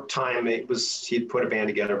a short time he'd put a band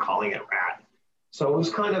together calling it Rat. So it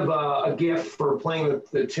was kind of a gift for playing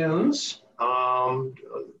the tunes,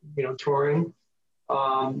 touring,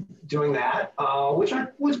 doing that, which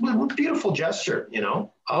was a beautiful gesture,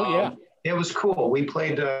 Oh yeah. It was cool. We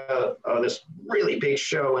played this really big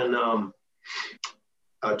show in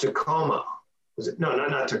Tacoma. Was it? No,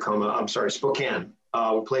 not Tacoma. I'm sorry, Spokane.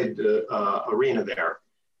 We played the arena there,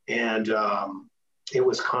 and it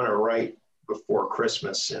was kind of right before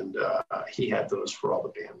Christmas, and he had those for all the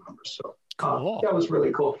band members. So cool. That was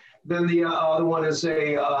really cool. Then the other one is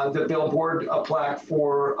the Billboard plaque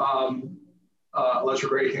for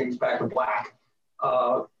Electric Raking's Back in Black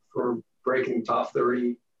for breaking top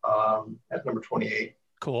 30 at number 28.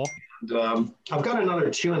 Cool. And I've got another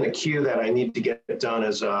 2 in the queue that I need to get done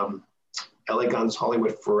as LA Guns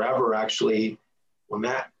Hollywood Forever. Actually, when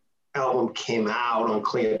that album came out on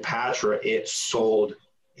Cleopatra, it sold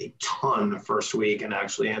a ton the first week and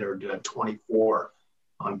actually entered 24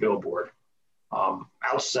 on Billboard.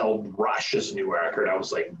 Outsold Rush's new record. I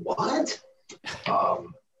was like, what?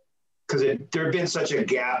 Because there had been such a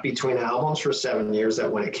gap between albums for 7 years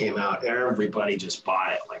that when it came out, everybody just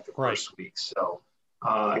bought it like the first week. So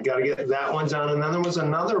I got to get that one done. And then there was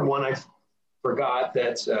another one I forgot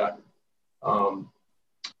that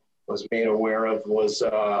was made aware of was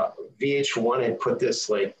VH1 had put this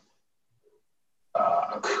like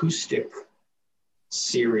acoustic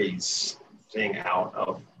series thing out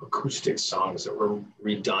of acoustic songs that were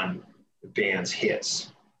redone, the band's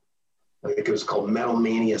hits. I think it was called Metal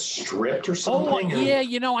Mania Stripped or something. Oh, yeah,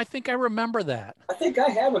 I think I remember that. I think I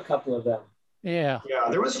have a couple of them. Yeah. Yeah,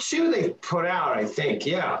 there was 2 they put out, I think.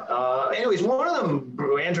 Yeah. Anyways, one of them,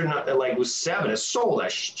 Andrew, was 7. It sold a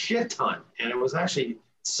shit ton, and it was actually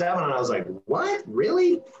 7, and I was like, what?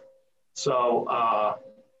 Really? So I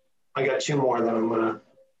got 2 more that I'm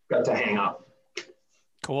got to hang up.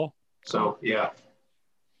 Cool. So yeah.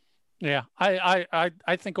 Yeah,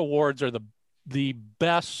 I think awards are the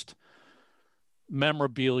best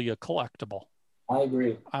memorabilia collectible. I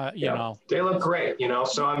agree. They look great,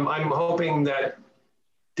 so I'm hoping that at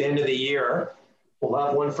the end of the year we'll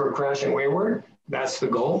have one for Crashing Wayward. That's the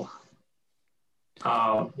goal.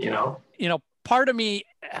 Part of me,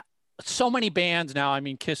 so many bands now, I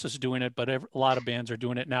mean, Kiss is doing it, but a lot of bands are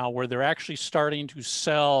doing it now where they're actually starting to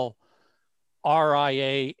sell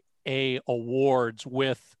RIAA awards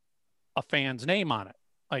with a fan's name on it.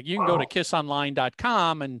 Like you can go to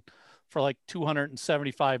kissonline.com and for like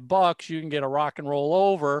 $275, you can get a Rock and Roll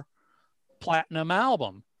Over platinum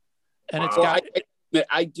album. And it's got...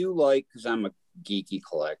 I do like, because I'm a geeky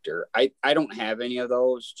collector, I don't have any of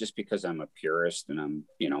those just because I'm a purist and I'm,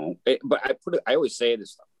 but I always say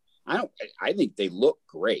this stuff. I think they look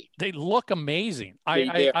great. They look amazing.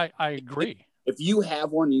 I agree. If you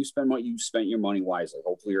have one, you spent your money wisely.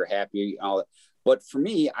 Hopefully you're happy. But for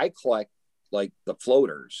me, I collect like the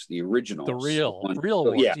floaters, the originals, the real ones.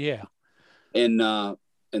 Yeah. And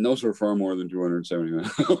those were far more than 279.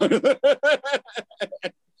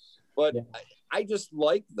 But yeah. I just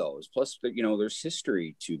like those. Plus, there's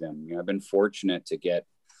history to them. I've been fortunate to get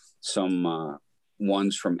some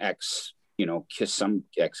ones from ex-Kiss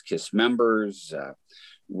members,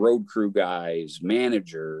 road crew guys,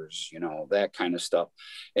 managers, that kind of stuff.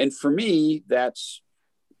 And for me, that's,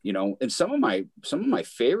 and some of my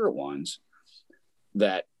favorite ones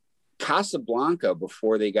that Casablanca,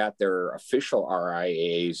 before they got their official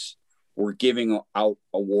RIAs, were giving out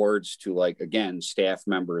awards to, like, again, staff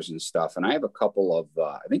members and stuff. And I have a couple of,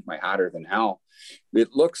 I think my Hotter Than Hell,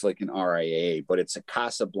 it looks like an RIA, but it's a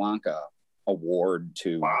Casablanca award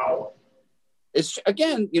to, wow. It's,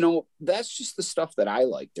 again, that's just the stuff that I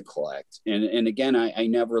like to collect. And again, I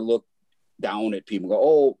never look down at people and go,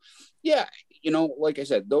 oh yeah, like I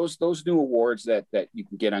said, those new awards that you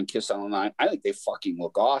can get on Kiss Online, I think they fucking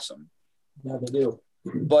look awesome. Yeah, they do.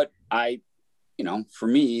 But for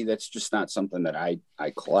me, that's just not something that I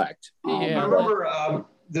collect. I remember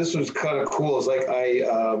this was kind of cool. It's like I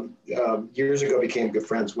years ago became good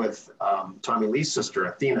friends with Tommy Lee's sister,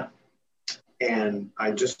 Athena. And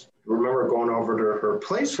I just remember going over to her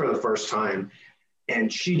place for the first time,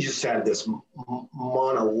 and she just had this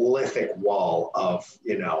monolithic wall of,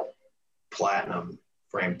 platinum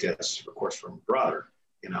frame discs, of course, from Brother,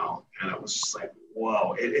 and it was just like,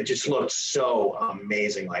 whoa, it just looked so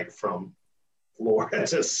amazing, like from floor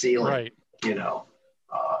to ceiling, right. It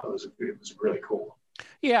was really cool.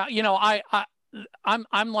 Yeah.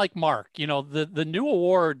 I'm like Mark, you know, the new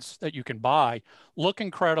awards that you can buy look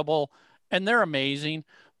incredible and they're amazing.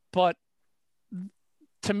 But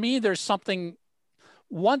to me, there's something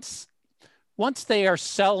once they are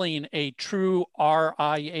selling a true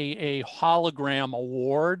RIAA hologram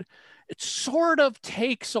award, it sort of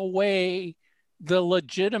takes away the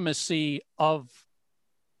legitimacy of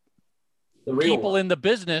the people in the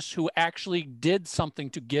business who actually did something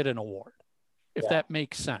to get an award, if that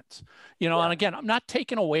makes sense. You know, and again, I'm not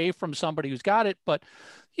taking away from somebody who's got it, but,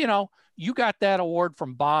 you know, you got that award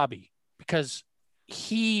from Bobby because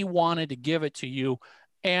he wanted to give it to you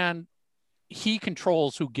and he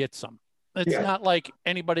controls who gets them. It's not like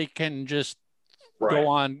anybody can just go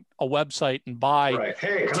on a website and buy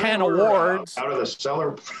 10 awards out of the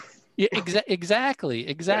cellar. Yeah, exactly.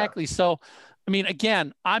 Yeah. So, I mean,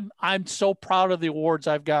 again, I'm so proud of the awards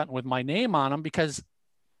I've gotten with my name on them because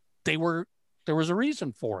there was a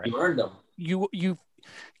reason for it. You earned them. You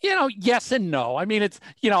know, yes and no. I mean, it's,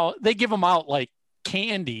 you know, they give them out like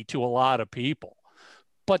candy to a lot of people.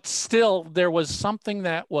 But still, there was something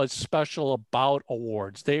that was special about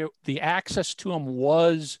awards. The access to them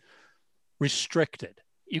was restricted.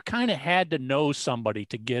 You kind of had to know somebody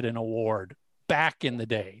to get an award back in the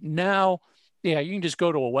day. Now, you can just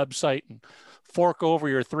go to a website and fork over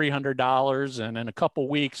your $300, and in a couple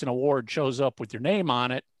weeks, an award shows up with your name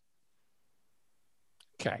on it.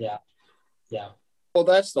 Okay. Yeah. Well,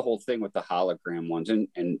 that's the whole thing with the hologram ones, and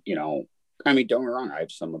you know. I mean, don't get me wrong, I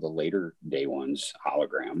have some of the later day ones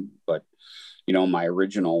hologram, but, you know, my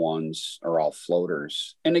original ones are all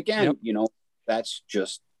floaters. And again, you know, that's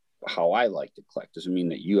just how I like to collect. Doesn't mean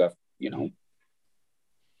that you have, you know.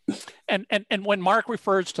 And when Mark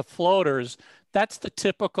refers to floaters, that's the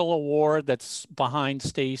typical award that's behind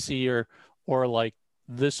Stacy or like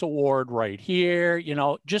this award right here, you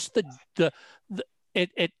know, just it.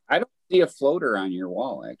 I don't see a floater on your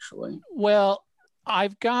wall, actually. Well,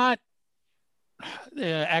 I've got,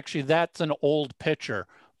 actually, that's an old picture,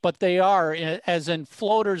 but they are as in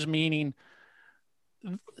floaters, meaning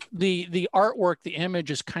the artwork, the image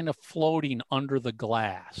is kind of floating under the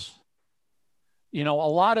glass. You know, a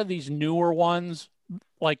lot of these newer ones,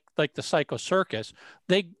 like the Psycho Circus,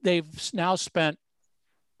 they've now spent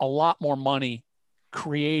a lot more money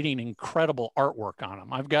creating incredible artwork on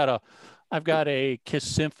them. I've got a Kiss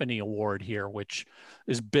Symphony award here, which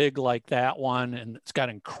is big like that one, and it's got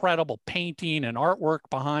incredible painting and artwork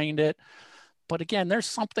behind it. But again, there's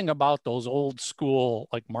something about those old school,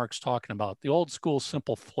 like Mark's talking about, the old school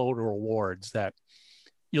simple floater awards that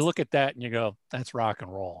you look at that and you go, that's rock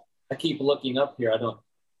and roll. I keep looking up here. I don't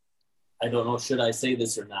know, should I say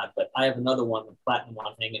this or not, but I have another one, the platinum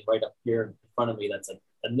one, hanging right up here in front of me. That's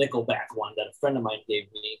a Nickelback one that a friend of mine gave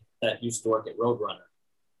me that used to work at Roadrunner.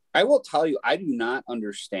 I will tell you, I do not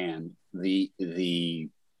understand the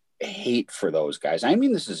hate for those guys. I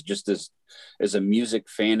mean, this is just as a music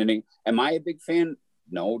fan. And am I a big fan?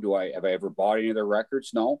 No. Have I ever bought any of their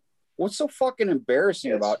records? No. What's so fucking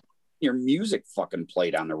embarrassing about your music fucking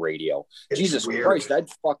played on the radio? Jesus Christ, I'd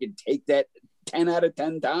fucking take that 10 out of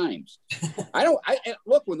 10 times. I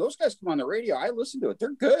look, when those guys come on the radio, I listen to it.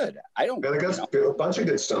 They're good. I don't. They got a bunch of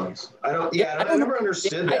good songs. I never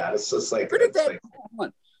understood that. It's just like,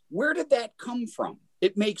 where did that come from?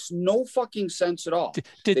 It makes no fucking sense at all.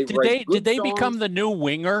 Did they become the new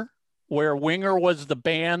Winger, where Winger was the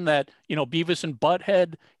band that, you know, Beavis and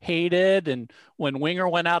Butthead hated, and when Winger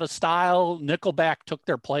went out of style, Nickelback took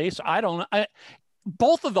their place?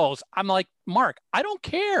 Both of those, I'm like, Mark, I don't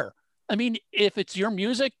care. I mean, if it's your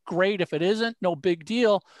music, great. If it isn't, no big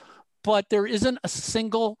deal. But there isn't a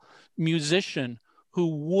single musician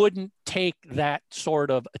who wouldn't take that sort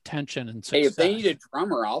of attention and success. Hey, if they need a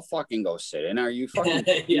drummer, I'll fucking go sit in. Are you fucking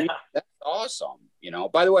kidding me? That's awesome. You know,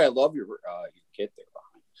 by the way, I love your kit there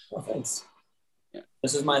behind. Well, thanks. Yeah.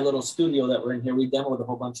 This is my little studio that we're in here. We demoed a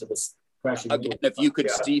whole bunch of this Crashing. Again, if you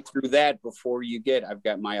could see through that before you I've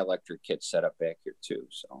got my electric kit set up back here too.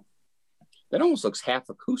 So that almost looks half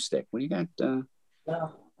acoustic. What do you got? No,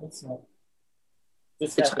 it's not.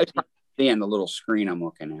 It's on the little screen I'm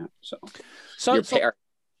looking at. So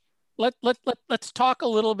let's talk a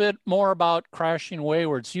little bit more about Crashing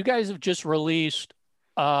Waywards. You guys have just released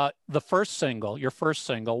your first single.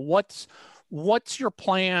 What's your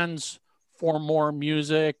plans for more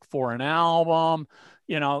music, for an album?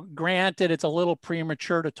 You know, granted, it's a little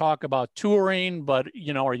premature to talk about touring, but,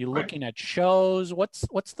 you know, are you looking at shows? What's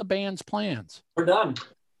the band's plans? We're done.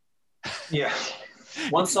 Yeah.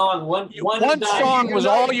 One song was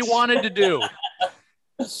all you wanted to do.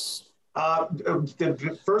 The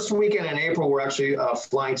first weekend in April, we're actually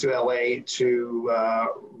flying to LA to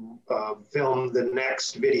film the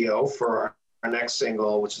next video for next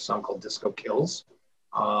single, which is a song called Disco Kills.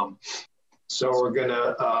 So we're going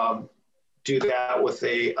to do that with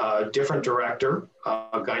a different director,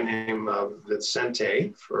 a guy named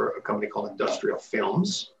Vicente for a company called Industrial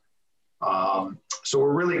Films. So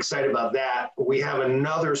we're really excited about that. We have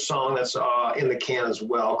another song that's in the can as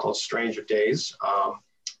well called Stranger Days.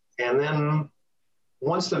 And then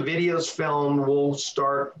once the video's filmed, we'll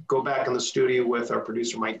go back in the studio with our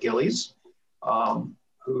producer, Mike Gillies,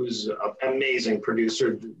 who's an amazing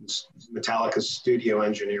producer, Metallica's studio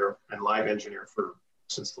engineer and live engineer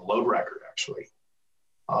since the Load record, actually.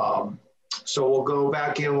 So we'll go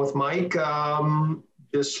back in with Mike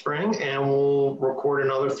this spring, and we'll record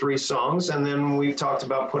another 3 songs. And then we've talked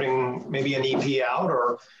about putting maybe an EP out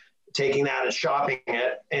or taking that and shopping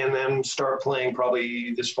it, and then start playing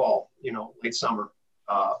probably this fall, late summer,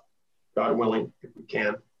 God willing, if we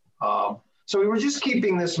can. So we were just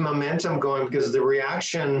keeping this momentum going because the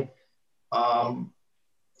reaction from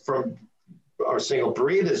our single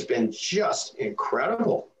Breathe has been just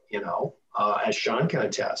incredible, as Sean can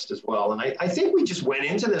attest as well. And I think we just went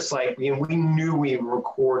into this like, we knew we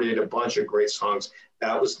recorded a bunch of great songs.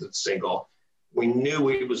 That was the single. We knew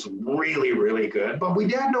it was really, really good, but we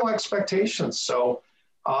had no expectations. So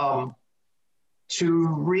to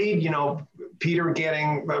read, Peter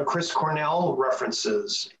getting Chris Cornell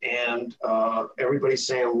references and everybody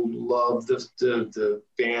saying love the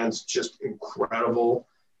band's just incredible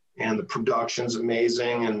and the production's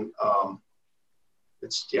amazing, and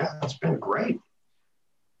it's been great.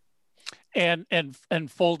 And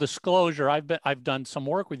full disclosure, I've done some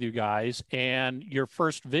work with you guys, and your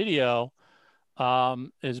first video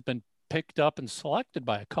has been picked up and selected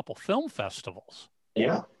by a couple film festivals.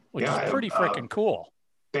 Yeah. Which is pretty freaking cool.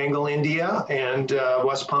 Bengal, India, and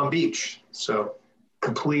West Palm Beach. So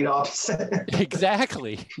complete opposite.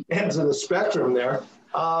 Exactly. Ends of the spectrum there.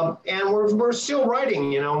 And we're still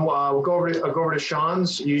writing. We'll go over to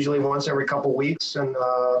Sean's usually once every couple weeks, and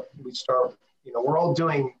we start. We're all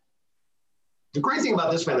doing. The great thing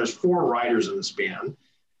about this band, there's 4 writers in this band,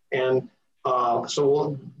 and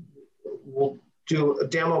so we'll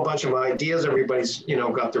demo a bunch of ideas. Everybody's,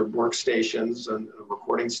 got their workstations and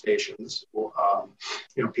recording stations.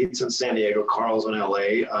 Pete's in San Diego, Carl's in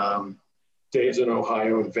LA, Dave's in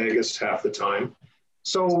Ohio and Vegas half the time.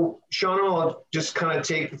 So Sean and I'll just kind of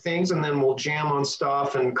take things, and then we'll jam on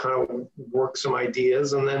stuff and kind of work some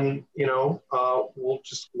ideas. And then, we'll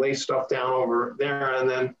just lay stuff down over there, and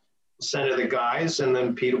then send it to the guys. And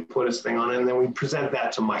then Pete will put his thing on it, and then we present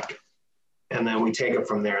that to Mike. And then we take it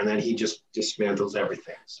from there, and then he just dismantles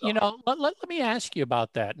everything. So. Let me ask you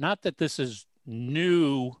about that. Not that this is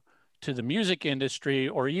new to the music industry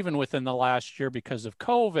or even within the last year because of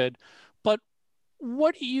COVID, but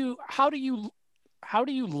how do you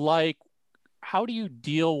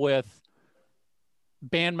deal with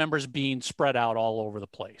band members being spread out all over the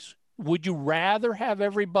place? Would you rather have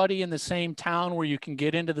everybody in the same town where you can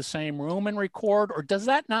get into the same room and record, or does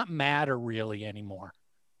that not matter really anymore?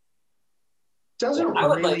 I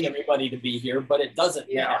would like everybody to be here, but it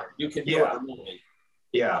doesn't matter. You can do it remotely.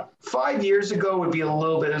 Yeah. 5 years ago would be a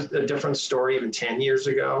little bit of a different story, even 10 years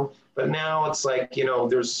ago. But now it's like,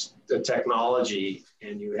 there's the technology,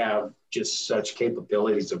 and you have just such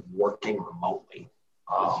capabilities of working remotely.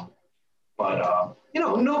 But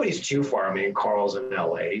nobody's too far. I mean, Carl's in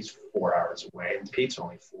LA, he's 4 hours away, and Pete's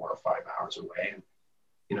only 4 or 5 hours away. And,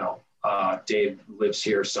 Dave lives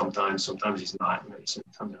here sometimes he's not,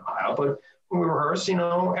 sometimes in Ohio. But when we rehearse,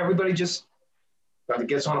 everybody just either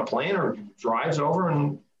gets on a plane or drives over,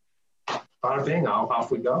 and bada bing,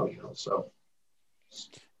 off we go, so.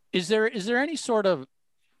 Is there any sort of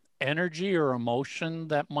energy or emotion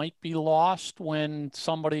that might be lost when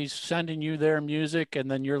somebody's sending you their music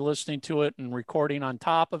and then you're listening to it and recording on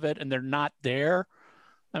top of it and they're not there?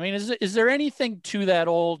 I mean, is there anything to that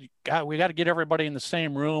old, God, we got to get everybody in the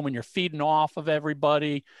same room and you're feeding off of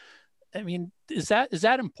everybody? I mean, is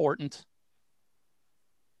that important?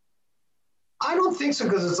 I don't think so,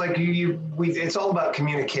 because it's like it's all about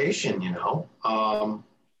communication,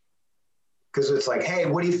 because it's like, hey,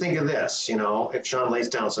 what do you think of this? If Sean lays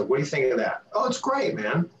down, so what do you think of that? Oh, it's great,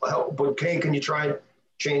 man. Well, but hey, can you try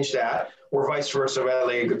change that? Or vice versa, if I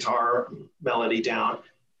lay a guitar melody down,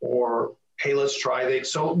 or hey, let's try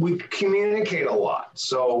this. So we communicate a lot,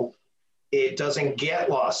 so it doesn't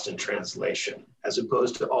get lost in translation, as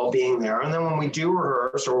opposed to all being there. And then when we do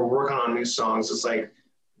rehearse or we're working on new songs, it's like,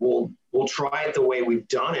 we'll try it the way we've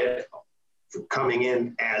done it coming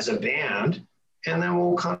in as a band, and then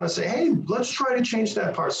we'll kind of say, hey, let's try to change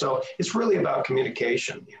that part. So it's really about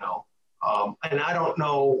communication, And I don't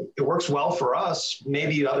know, it works well for us.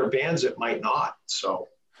 Maybe other bands it might not. So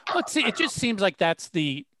Let's see. It just seems like that's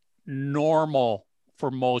the normal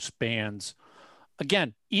for most bands.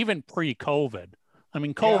 Again, even pre-COVID. I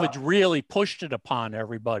mean, COVID's really pushed it upon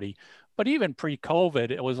everybody. But even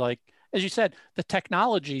pre-COVID, it was like, as you said, the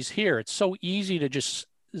technology's here. It's so easy to just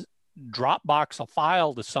Dropbox a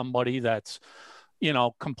file to somebody that's,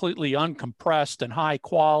 completely uncompressed and high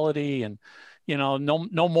quality, and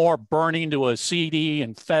no more burning to a CD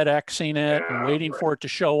and FedExing it and waiting for it to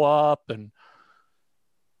show up.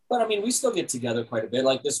 But I mean, we still get together quite a bit.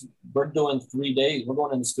 Like this, we're doing 3 days. We're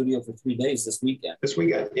going in the studio for 3 days this weekend.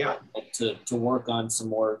 Yeah. To work on some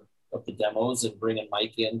more of the demos and bringing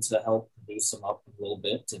Mike in to help produce them up a little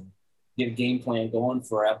bit and get a game plan going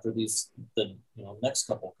for after the next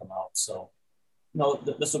couple come out. So,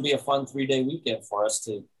 this will be a fun 3-day weekend for us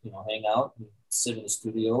to, hang out and sit in the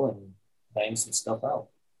studio and bang some stuff out.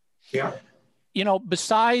 Yeah.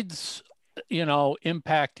 Besides,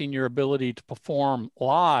 impacting your ability to perform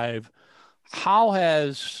live, how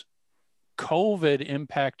has COVID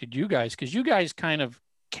impacted you guys? Because you guys kind of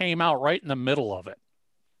came out right in the middle of it.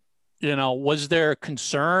 Was there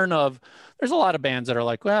concern of, there's a lot of bands that are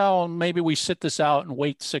like, well, maybe we sit this out and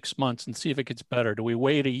wait 6 months and see if it gets better. Do we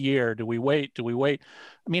wait a year? Do we wait?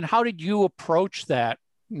 I mean, how did you approach that,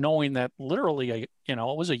 knowing that literally, it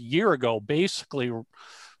was a year ago, basically,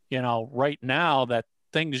 right now that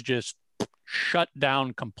things just shut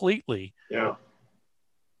down completely? Yeah.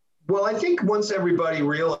 Well, I think once everybody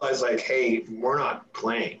realized, like, hey, we're not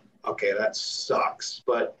playing, okay, that sucks,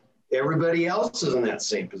 but everybody else is in that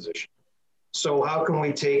same position. So how can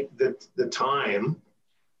we take the time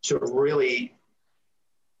to really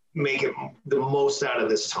make it the most out of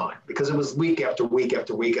this time? Because it was week after week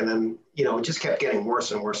after week, and then, it just kept getting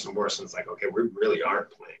worse and worse and worse. And it's like, okay, we really aren't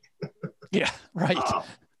playing. Yeah, right.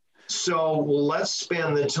 So let's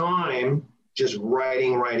spend the time just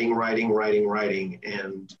writing,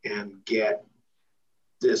 and get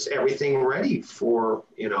this everything ready for,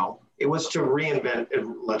 it was to reinvent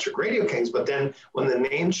Electric Radio Kings. But then when the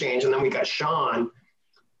name changed and then we got Sean,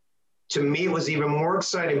 to me, it was even more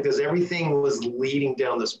exciting because everything was leading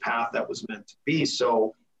down this path that was meant to be.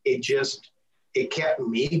 So it kept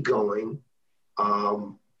me going,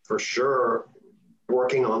 for sure,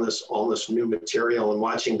 working on all this new material and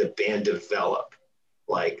watching the band develop.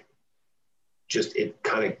 Like, just it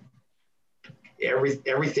kind of,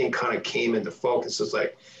 everything kind of came into focus. It's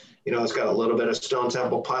like, it's got a little bit of Stone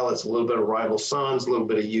Temple Pilots, a little bit of Rival Sons, a little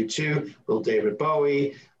bit of U2, a little David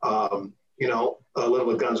Bowie, a little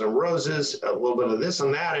bit of Guns N' Roses, a little bit of this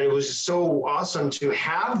and that. And it was just so awesome to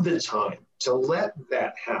have the time to let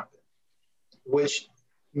that happen, which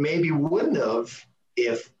maybe wouldn't have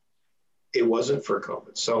if it wasn't for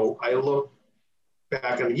COVID. So I look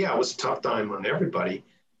back and it was a tough time on everybody,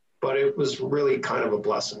 but it was really kind of a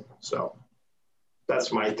blessing. So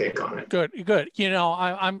that's my take on it. Good.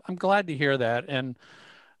 I'm glad to hear that. And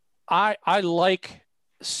I like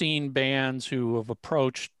seeing bands who have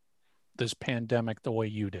approached this pandemic the way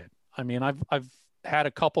you did. I mean, I've had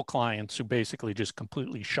a couple clients who basically just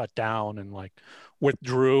completely shut down and like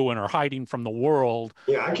withdrew and are hiding from the world.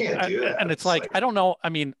 Yeah, I can't do that. And it's like, I don't know. I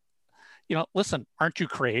mean, listen, aren't you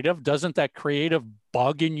creative? Doesn't that creative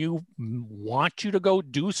bug in you want you to go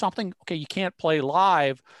do something? Okay, you can't play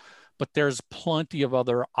live, but there's plenty of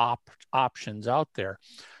other options out there.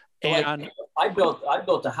 And I built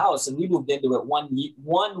a house and we moved into it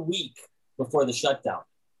 1 week before the shutdown.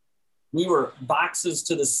 We were boxes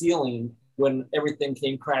to the ceiling when everything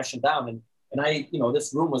came crashing down. And I,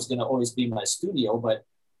 this room was going to always be my studio, but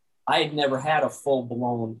I had never had a full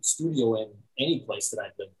blown studio in any place that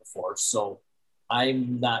I'd been before. So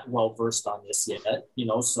I'm not well versed on this yet,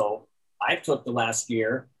 so I took the last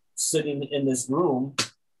year sitting in this room,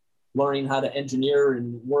 learning how to engineer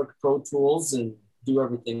and work Pro Tools and do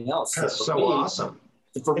everything else. That's so awesome.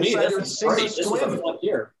 For me, this was a fun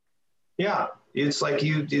year. Yeah. It's like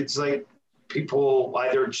people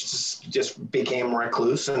either just became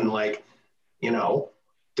recluse and like,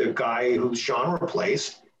 the guy who Sean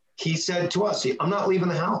replaced, he said to us, I'm not leaving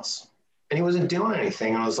the house. And he wasn't doing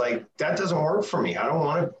anything. And I was like, that doesn't work for me. I don't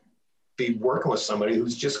want to be working with somebody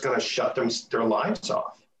who's just going to shut their lives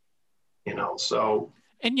off, so.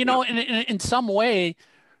 And, in some way,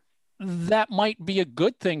 that might be a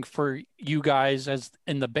good thing for you guys as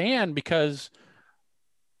in the band, because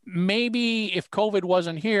maybe if COVID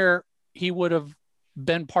wasn't here, he would have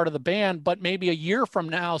been part of the band, but maybe a year from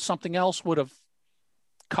now, something else would have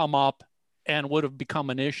come up and would have become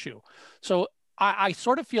an issue. So I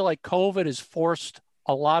sort of feel like COVID has forced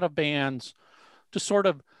a lot of bands to sort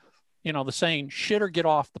of, the saying, shit or get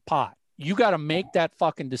off the pot. You got to make that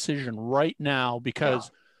fucking decision right now, because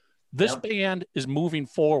This band is moving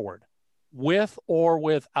forward with or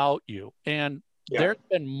without you. And there's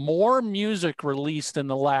been more music released in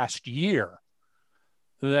the last year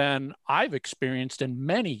than I've experienced in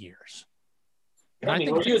many years. I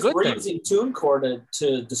mean, we're using TuneCore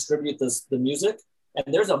to distribute the music,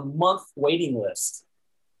 and there's a month waiting list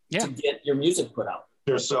to get your music put out.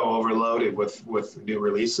 They're so overloaded with new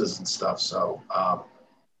releases and stuff. So,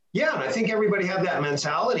 and I think everybody had that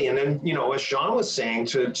mentality. And then, you know, as Sean was saying,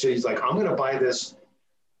 he's like, I'm going to buy this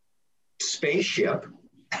spaceship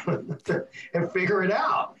and figure it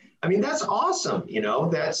out. I mean, that's awesome. You know,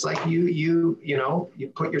 that's like you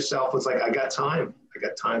put yourself, it's like, I got time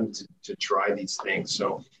to try these things.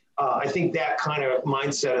 So I think that kind of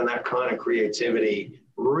mindset and that kind of creativity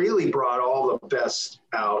really brought all the best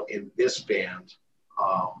out in this band.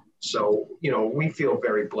 So, you know, we feel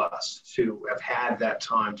very blessed to have had that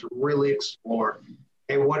time to really explore,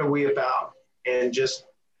 hey, what are we about? And just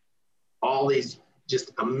all these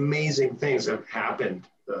just amazing things have happened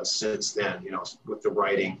since then, you know, with the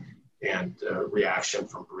writing and reaction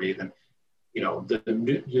from Breathe. And, you know, the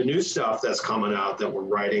new stuff that's coming out that we're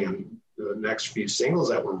writing and the next few singles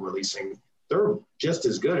that we're releasing, they're just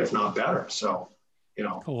as good, if not better. So, you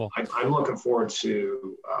know, cool. I'm looking forward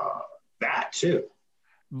to that too.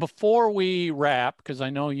 Before we wrap, because I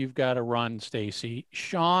know you've got to run, Stacy,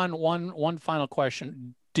 Sean, one final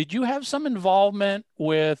question. Did you have some involvement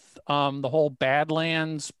with the whole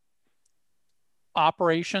Badlands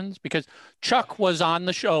operations? Because Chuck was on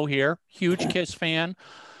the show here, huge Kiss fan.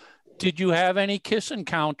 Did you have any Kiss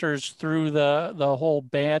encounters through the whole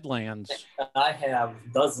Badlands? I have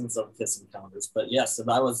dozens of Kiss encounters, but yes, and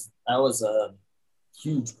I was a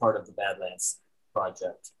huge part of the Badlands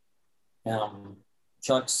project.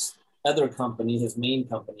 Chuck's other company, his main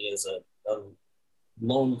company, is a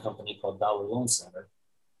loan company called Dollar Loan Center.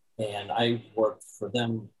 And I worked for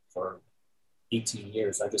them for 18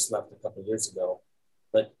 years. I just left a couple of years ago.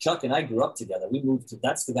 But Chuck and I grew up together. We moved to,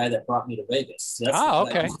 that's the guy that brought me to Vegas. That's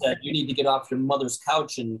okay. That you need to get off your mother's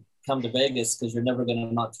couch and come to Vegas because you're never going to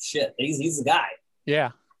amount to shit. He's the guy. Yeah.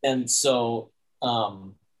 And so, I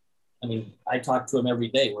mean, I talk to him every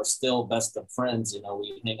day. We're still best of friends. You know,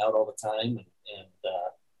 we hang out all the time.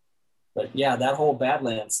 But yeah, that whole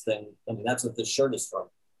Badlands thing, I mean, that's what this shirt is from.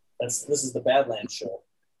 This is the Badlands show.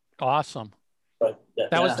 Awesome. But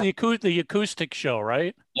that was the acoustic show,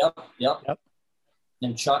 right? Yep.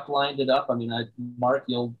 And Chuck lined it up. I mean, I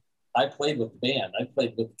played with the band. I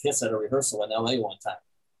played with Kiss at a rehearsal in LA one time.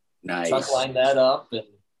 Nice. Chuck lined that up, and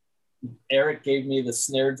Eric gave me the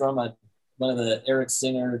snare drum, one of the Eric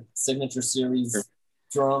Singer Signature Series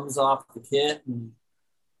drums off the kit. And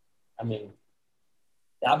I mean,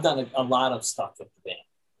 I've done a lot of stuff with the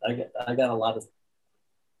band. I got a lot of.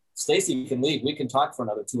 Stacy can leave. We can talk for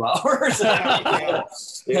another 2 hours.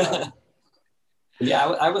 Yeah,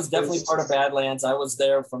 I was definitely part of Badlands. I was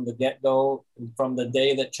there from the get-go, from the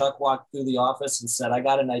day that Chuck walked through the office and said, I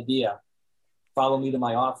got an idea. Follow me to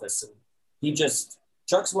my office. And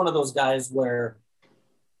Chuck's one of those guys where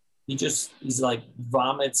he's like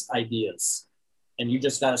vomits ideas. And you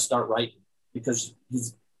just got to start writing because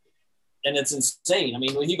and it's insane. I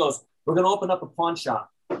mean, when he goes, we're going to open up a pawn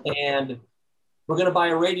shop and we're going to buy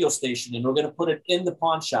a radio station and we're going to put it in the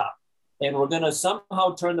pawn shop. And we're going to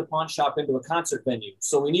somehow turn the pawn shop into a concert venue.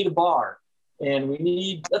 So we need a bar and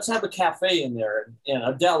let's have a cafe in there and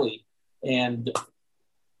a deli. And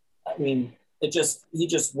I mean, he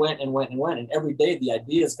just went and went and went. And every day the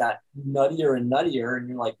ideas got nuttier and nuttier. And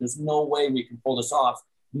you're like, there's no way we can pull this off.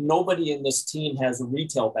 Nobody in this team has a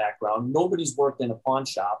retail background. Nobody's worked in a pawn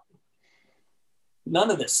shop.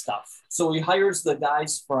 None of this stuff. So he hires the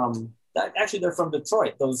guys they're from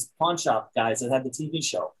Detroit, those pawn shop guys that had the TV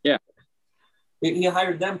show. Yeah. He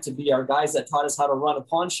hired them to be our guys that taught us how to run a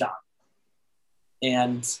pawn shop.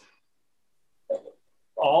 And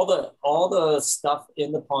all the stuff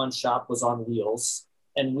in the pawn shop was on wheels.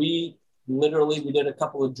 And we did a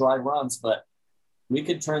couple of dry runs, but we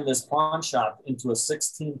could turn this pawn shop into a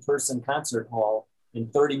 16-person concert hall in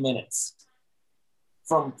 30 minutes.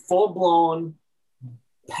 From full-blown,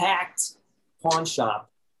 packed pawn shop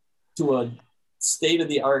to a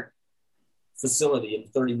state-of-the-art facility in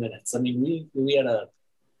 30 minutes. I mean, we had a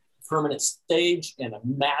permanent stage and a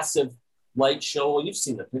massive light show. Well, you've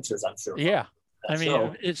seen the pictures, I'm sure. Yeah. I mean,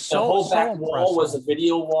 show. It's so the whole back so wall was a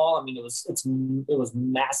video wall. I mean, it was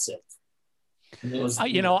massive. And it was,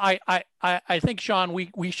 I think, Sean,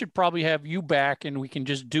 we should probably have you back and we can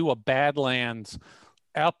just do a Badlands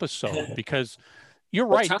episode because you're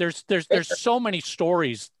right. There's so many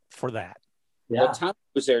stories for that. Yeah. Well, Tom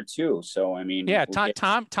was there too. So, I mean, Yeah,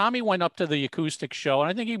 Tommy went up to the acoustic show, and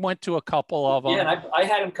I think he went to a couple of them. Yeah, and I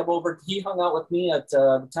had him come over. He hung out with me at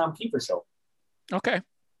the Tom Kiefer show. Okay.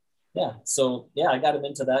 Yeah, so yeah, I got him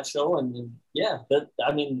into that show, and yeah, the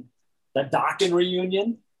Dokken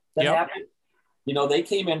reunion that happened. You know, they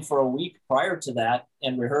came in for a week prior to that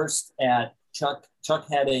and rehearsed at Chuck. Chuck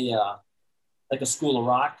had a School of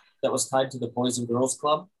Rock that was tied to the Boys and Girls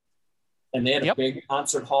Club, and they had a big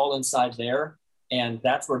concert hall inside there, and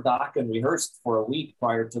that's where Dokken rehearsed for a week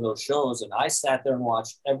prior to those shows, and I sat there and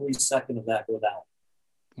watched every second of that go down.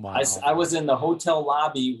 Wow. I was in the hotel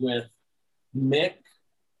lobby with Mick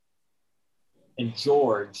and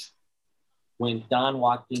George when Don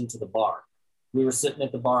walked into the bar. We were sitting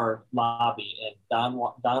at the bar lobby, and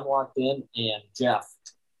Don walked in, and Jeff.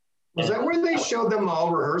 Was that where they showed them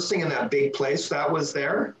all rehearsing in that big place that was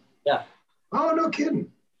there? Yeah. Oh, no kidding.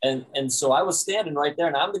 And so I was standing right there,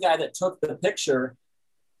 and I'm the guy that took the picture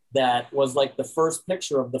that was like the first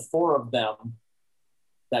picture of the four of them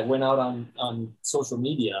that went out on social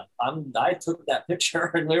media. I took that picture,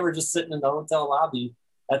 and we were just sitting in the hotel lobby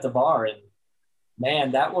at the bar, and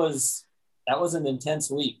man, that was an intense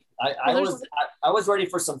week. I was ready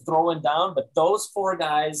for some throwing down, but those four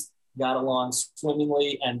guys got along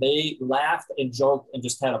swimmingly, and they laughed and joked and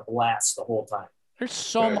just had a blast the whole time. There's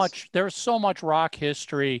so much rock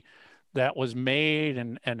history that was made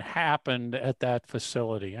and happened at that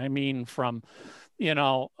facility. I mean, from,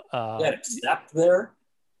 Accept there.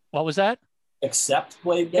 What was that? Accept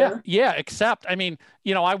played there. Yeah, Accept. I mean,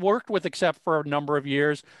 I worked with Accept for a number of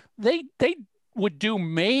years. They would do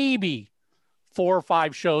maybe 4 or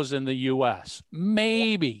 5 shows in the U.S.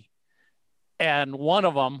 Maybe. And one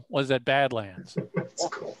of them was at Badlands. That's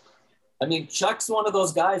cool. I mean, Chuck's one of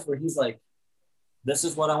those guys where he's like, this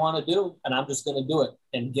is what I want to do, and I'm just going to do it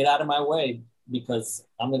and get out of my way because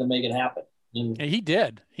I'm going to make it happen. And he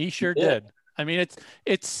did. He sure did. I mean,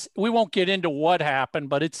 it's we won't get into what happened,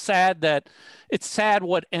 but it's sad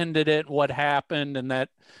what ended it, what happened, and that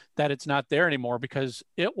it's not there anymore, because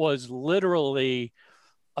it was literally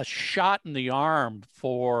a shot in the arm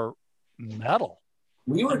for metal.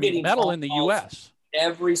 We were getting metal in the U.S.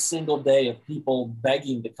 every single day of people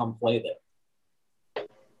begging to come play there.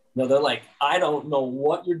 They're like, I don't know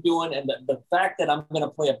what you're doing. And the fact that I'm going to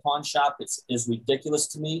play a pawn shop is ridiculous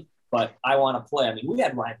to me, but I want to play. I mean, we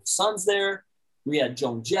had Rival Sons there. We had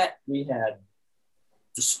Joan Jett. We had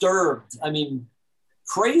Disturbed. I mean,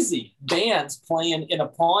 crazy bands playing in a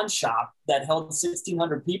pawn shop that held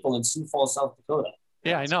 1,600 people in Sioux Falls, South Dakota.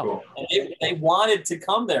 Yeah, I know. Cool. And they wanted to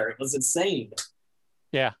come there. It was insane.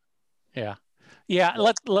 Yeah.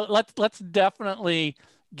 Let's definitely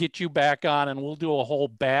get you back on, and we'll do a whole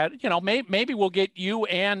maybe we'll get you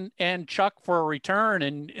and Chuck for a return,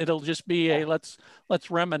 and it'll just be let's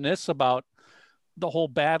reminisce about the whole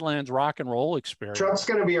Badlands rock and roll experience. Chuck's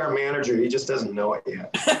going to be our manager. He just doesn't know it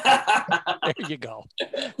yet.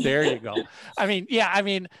 There you go. I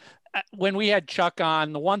mean, when we had Chuck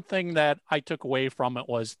on, the one thing that I took away from it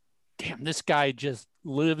was, damn, this guy just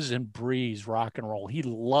lives and breathes rock and roll. He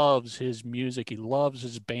loves his music. He loves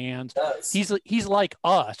his bands. He's like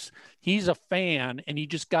us. He's a fan, and he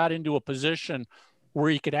just got into a position where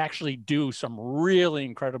he could actually do some really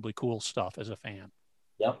incredibly cool stuff as a fan.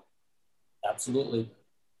 Yep, absolutely.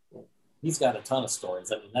 He's got a ton of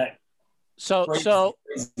stories. I mean,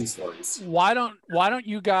 crazy stories. Why don't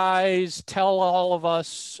you guys tell all of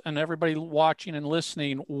us and everybody watching and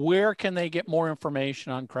listening, where can they get more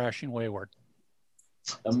information on Crashing Wayward?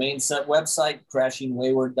 The main set website,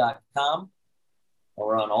 crashingwayward.com.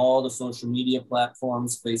 We're on all the social media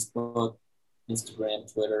platforms, Facebook,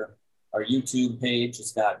 Instagram, Twitter. Our YouTube page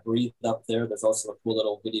has got Breathe up there. There's also a cool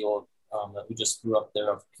little video that we just threw up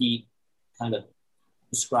there of Pete kind of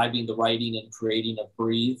describing the writing and creating of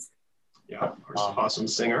Breathe. Yeah, awesome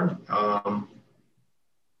singer. And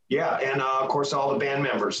of course, all the band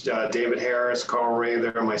members, David Harris, Carl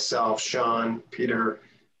Rather, myself, Sean, Peter,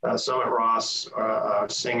 Summit Ross,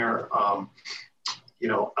 singer, all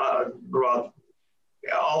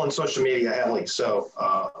on social media heavily. So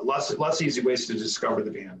lots easy ways to discover the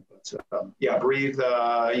band. But Breathe,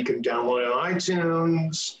 you can download it on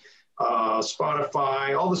iTunes,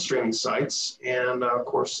 Spotify, all the streaming sites, and of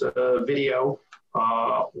course, video,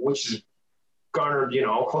 which is garnered,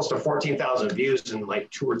 close to 14,000 views in like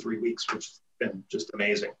 2 or 3 weeks, which has been just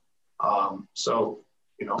amazing.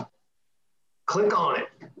 Click on it.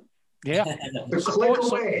 Yeah. Click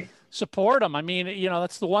away. Support them. I mean,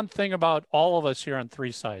 that's the one thing about all of us here on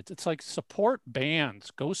Three Sides. It's like, support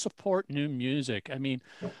bands, go support new music. I mean,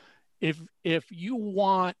 if you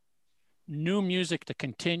want new music to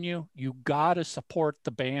continue, you got to support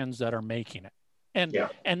the bands that are making it.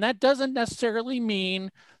 And that doesn't necessarily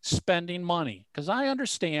mean spending money, because I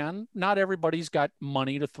understand not everybody's got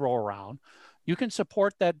money to throw around. You can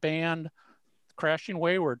support that band, Crashing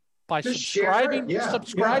Wayward, by Just subscribing.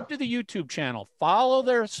 Subscribe to the YouTube channel. Follow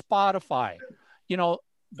their Spotify. You know,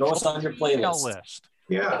 go on your playlist list.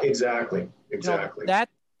 Yeah, exactly. Exactly. You know, that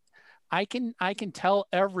I can tell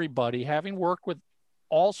everybody, having worked with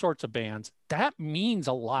all sorts of bands, that means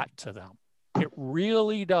a lot to them. It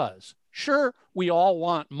really does. Sure, we all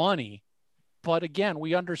want money, but again,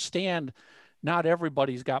 we understand not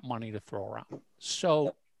everybody's got money to throw around.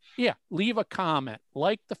 So yeah, leave a comment,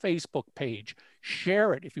 like the Facebook page,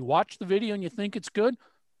 share it. If you watch the video and you think it's good,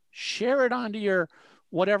 share it onto your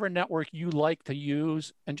whatever network you like to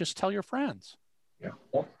use, and just tell your friends. Yeah.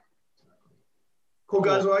 Cool,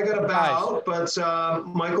 guys. Well, I got to bow out, but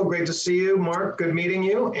Michael, great to see you. Mark, good meeting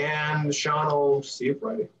you. And Sean, I'll see you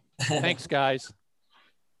Friday. Thanks, guys.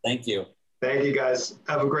 Thank you. Thank you, guys.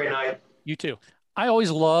 Have a great night. You too. I always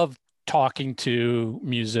love talking to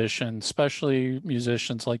musicians, especially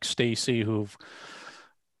musicians like Stacy, who've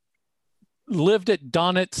lived it,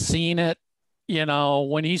 done it, seen it. You know,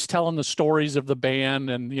 when he's telling the stories of the band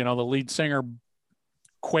and, you know, the lead singer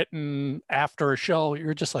quitting after a show,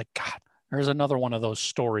 you're just like, God, there's another one of those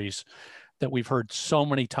stories that we've heard so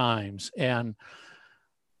many times. And,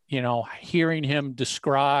 you know, hearing him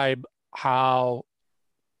describe how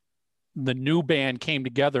the new band came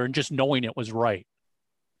together and just knowing it was right.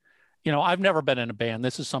 You know, I've never been in a band.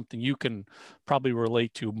 This is something you can probably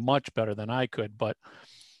relate to much better than I could, but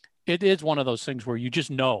it is one of those things where you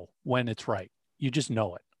just know when it's right. You just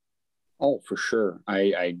know it. Oh, for sure.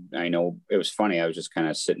 I know. It was funny. I was just kind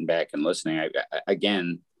of sitting back and listening.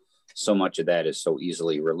 Again, so much of that is so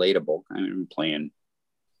easily relatable. I've been playing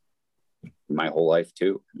my whole life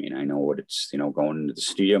too. I mean, I know what it's, you know, going into the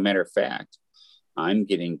studio. Matter of fact, I'm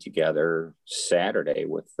getting together Saturday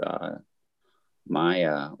with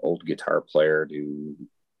my old guitar player to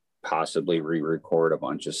possibly re-record a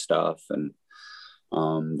bunch of stuff. And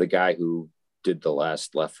the guy who did the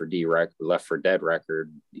last Left 4 Dead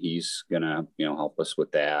record, he's gonna, you know, help us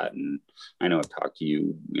with that. And I know I've talked to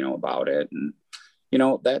you, you know, about it, and you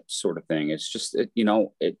know, that sort of thing. It's just, you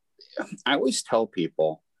know, I always tell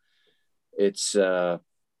people it's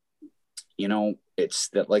you know, it's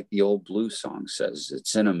that, like the old blues song says,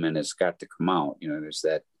 it's in them and it's got to come out. You know, there's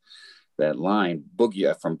that line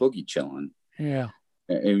Boogie from Boogie Chillin'. Yeah.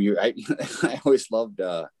 And I always loved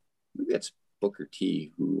maybe that's Booker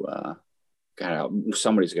T who got out.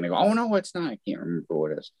 Somebody's gonna go, oh no, it's not. I can't remember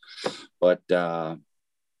what it is. But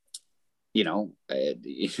you know,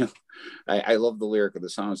 I love the lyric of the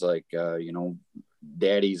songs, like you know,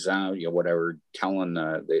 daddy's out, you know, whatever, telling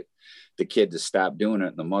the kid to stop doing it,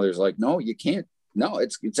 and the mother's like, no, you can't. No,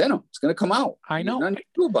 it's in them. It's gonna come out. I know. There's nothing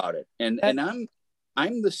to do about it. And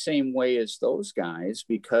I'm the same way as those guys,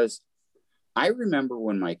 because I remember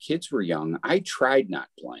when my kids were young, I tried not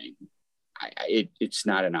playing. It's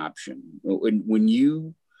not an option. When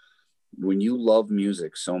you love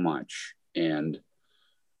music so much, and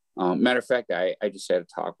matter of fact, I just had a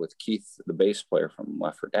talk with Keith, the bass player from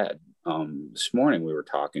Left 4 Dead. This morning we were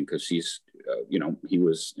talking, because he's, you know, he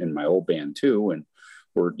was in my old band too, and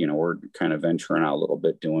we're kind of venturing out a little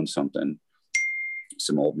bit, doing some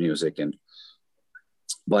old music,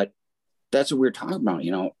 but that's what we were talking about,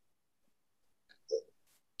 you know.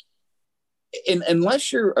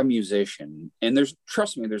 Unless you're a musician, and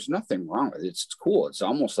trust me, there's nothing wrong with it. It's cool. It's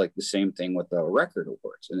almost like the same thing with the record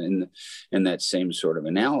awards, and in that same sort of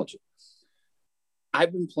analogy.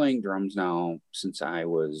 I've been playing drums now since I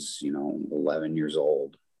was, you know, 11 years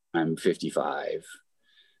old. I'm 55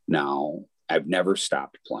 now. I've never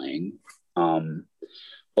stopped playing.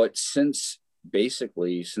 But since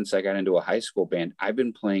I got into a high school band, I've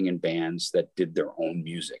been playing in bands that did their own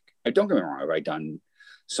music. Don't get me wrong, I've done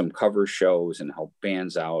some cover shows and helped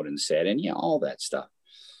bands out and said, and yeah, all that stuff.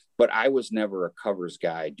 But I was never a covers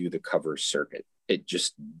guy, do the cover circuit.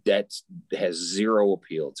 That has zero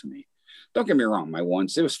appeal to me. Don't get me wrong.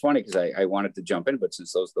 It was funny because I wanted to jump in, but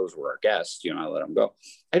since those were our guests, you know, I let them go.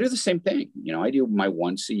 I do the same thing. You know, I do my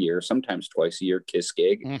once a year, sometimes twice a year Kiss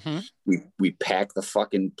gig. Mm-hmm. We pack the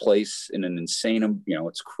fucking place in an insane, you know,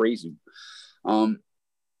 it's crazy.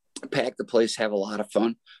 Pack the place, have a lot of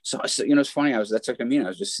fun. So you know, it's funny. That's what I mean. I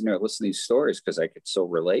was just sitting there listening to these stories because I could so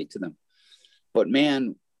relate to them. But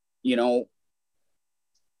man, you know,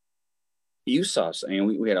 you saw, I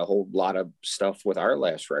mean, we had a whole lot of stuff with our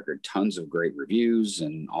last record, tons of great reviews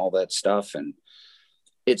and all that stuff. And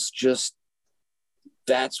it's just,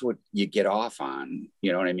 that's what you get off on.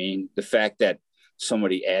 You know what I mean? The fact that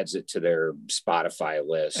somebody adds it to their Spotify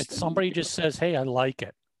list. Somebody just says, hey, I like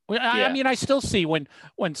it. I mean, I still see when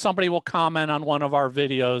somebody will comment on one of our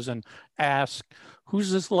videos and ask,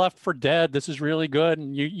 who's this Left for Dead? This is really good.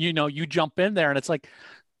 And you jump in there and it's like,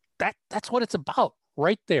 that's what it's about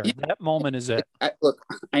right there. Yeah. That moment is it. Look,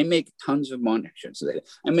 I make tons of money. I shouldn't say that.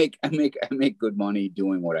 I make good money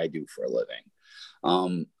doing what I do for a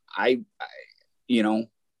living. I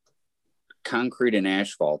concrete and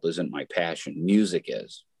asphalt isn't my passion. Music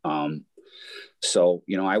is. So,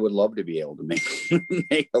 I would love to be able to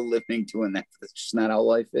make a living doing that. That's just not how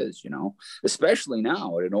life is, especially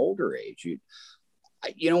now at an older age.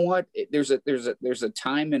 You know what? There's a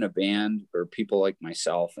time in a band, or people like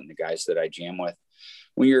myself and the guys that I jam with.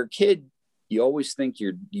 When you're a kid, you always think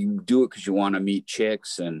you do it because you want to meet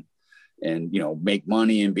chicks and make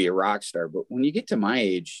money and be a rock star. But when you get to my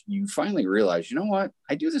age, you finally realize, you know what?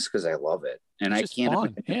 I do this because I love it, and I can't.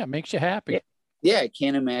 Fun. Yeah, it makes you happy. Yeah, I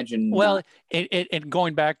can't imagine. Well, and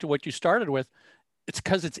going back to what you started with, it's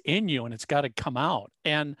because it's in you and it's got to come out.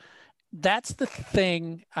 And that's the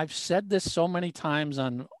thing. I've said this so many times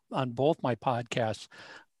on both my podcasts.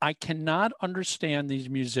 I cannot understand these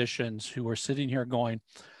musicians who are sitting here going,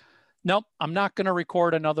 nope, I'm not going to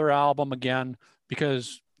record another album again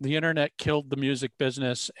because the internet killed the music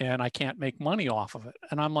business and I can't make money off of it.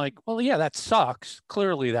 And I'm like, well, yeah, that sucks.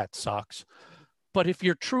 Clearly that sucks. But if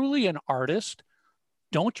you're truly an artist,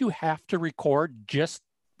 don't you have to record just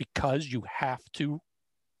because you have to?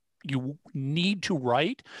 You need to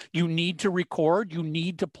write, you need to record, you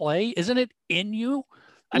need to play. Isn't it in you?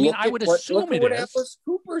 I mean, I would assume it is. Look at what Alice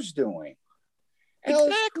Cooper's doing.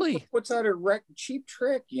 Exactly. Alice puts out a Cheap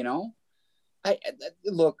Trick,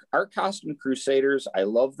 Look, our Costume Crusaders, I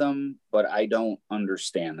love them, but I don't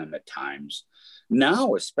understand them at times.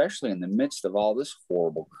 Now, especially in the midst of all this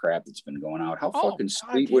horrible crap that's been going out, how fucking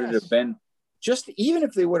sweet would it have been just even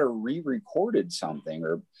if they would have re-recorded something?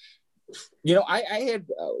 Or, I had,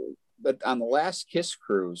 but on the last Kiss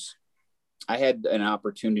cruise, I had an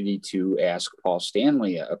opportunity to ask Paul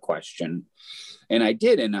Stanley a question, and I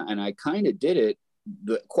did, and I kind of did it.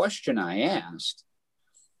 The question I asked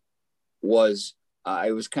was,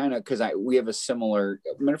 I was kind of, because we have a similar,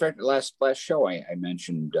 matter of fact, last show I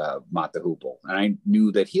mentioned Mott the Hoople, and I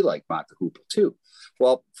knew that he liked Mott the Hoople too.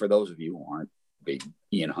 Well, for those of you who aren't big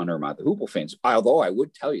Ian Hunter Mott the Hoople fans, although I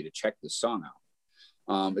would tell you to check this song out.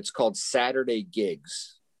 It's called Saturday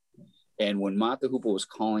Gigs, and when Mott the Hoople was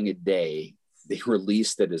calling it day, they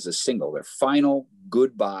released it as a single, their final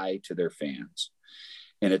goodbye to their fans,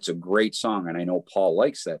 and it's a great song. And I know Paul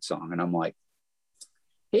likes that song, and I'm like,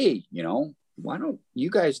 hey, why don't you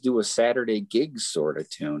guys do a Saturday Gigs sort of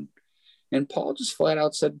tune? And Paul just flat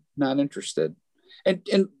out said, not interested. And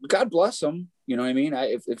God bless him. You know what I mean?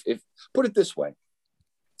 If put it this way,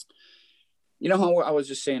 how I was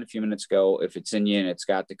just saying a few minutes ago, if it's in you and it's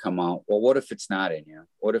got to come out, well, what if it's not in you?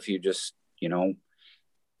 What if you just, and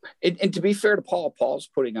to be fair to Paul, Paul's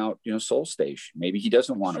putting out, Soul Station. Maybe he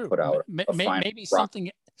doesn't want to put out maybe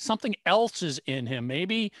something else is in him.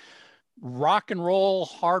 Maybe rock and roll,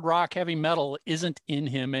 hard rock, heavy metal isn't in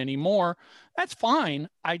him anymore. That's fine.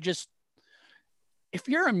 If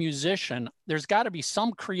you're a musician, there's got to be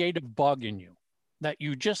some creative bug in you that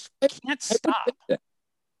you just can't stop.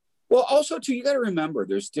 Well, also too, you got to remember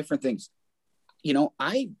there's different things.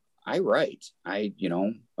 I write. I've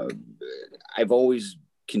always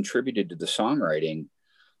contributed to the songwriting,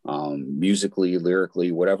 musically,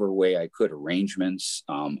 lyrically, whatever way I could, arrangements.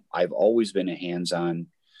 I've always been a hands-on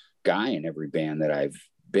guy in every band that I've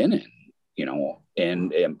been in,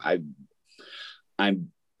 and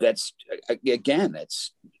that's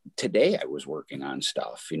today I was working on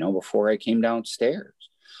stuff, before I came downstairs.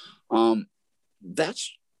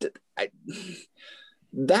 That's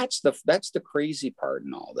the crazy part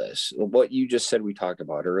in all this. What you just said, we talked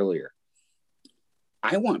about earlier.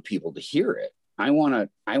 I want people to hear it. I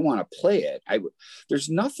want to play it. There's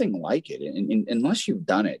nothing like it. And unless you've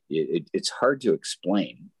done it, it's hard to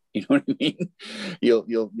explain. You know what I mean?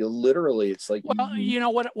 You'll literally, it's like, well,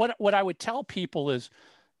 what I would tell people is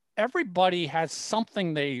everybody has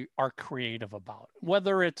something they are creative about,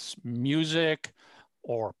 whether it's music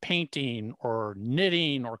or painting or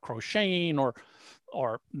knitting or crocheting or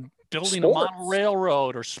building sports, a model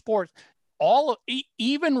railroad or sports,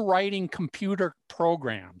 even writing computer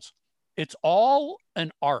programs. It's all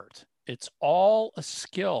an art. It's all a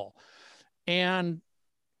skill. And,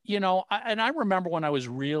 I remember when I was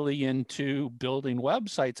really into building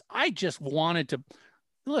websites, I just wanted to,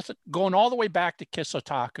 going all the way back to Kiss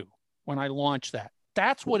Otaku when I launched that.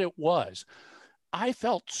 That's what it was. I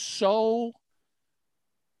felt so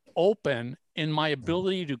open in my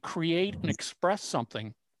ability to create and express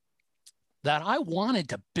something that I wanted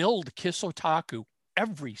to build Kiss Otaku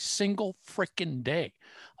every single freaking day.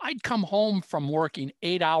 I'd come home from working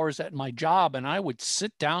 8 hours at my job and I would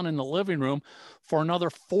sit down in the living room for another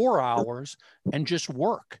 4 hours and just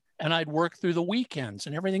work. And I'd work through the weekends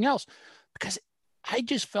and everything else because I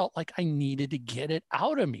just felt like I needed to get it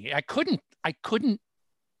out of me. I couldn't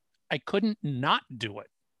not do it.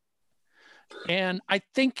 And I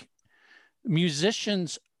think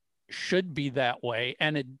musicians should be that way.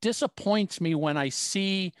 And it disappoints me when I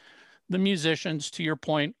see the musicians, to your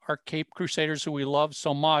point, our Cape Crusaders who we love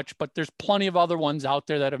so much, but there's plenty of other ones out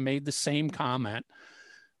there that have made the same comment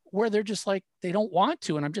where they're just like, they don't want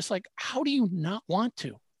to. And I'm just like, how do you not want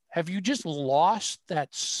to? Have you just lost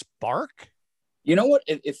that spark? You know what?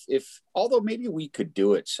 If although maybe we could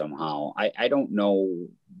do it somehow, I don't know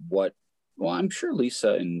what, well, I'm sure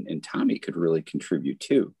Lisa and Tommy could really contribute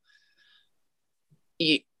too.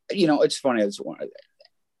 You know, it's funny.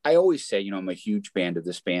 I always say, you know, I'm a huge fan of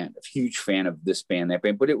this band, a huge fan of this band, that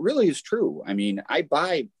band, but it really is true. I mean, I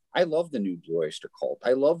love the new Blue Oyster Cult.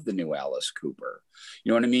 I love the new Alice Cooper. You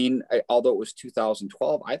know what I mean? Although it was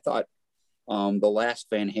 2012, I thought the last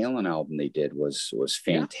Van Halen album they did was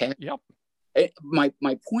fantastic. Yeah, yep.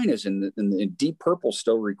 My point is in the Deep Purple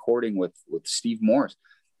still recording with Steve Morris.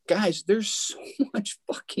 Guys, there's so much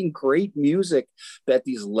fucking great music that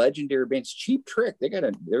these legendary bands, Cheap Trick, they got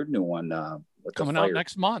their new one coming out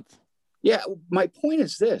next month. Yeah, my point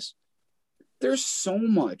is this: there's so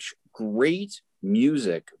much great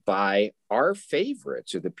music by our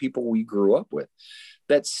favorites or the people we grew up with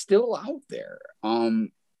that's still out there.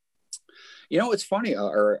 You know, it's funny.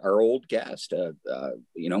 Our old guest,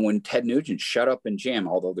 you know, when Ted Nugent Shut Up and Jam,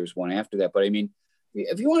 although there's one after that, but I mean,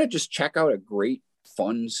 if you want to just check out a great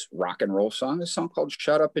Fun's rock and roll song, a song called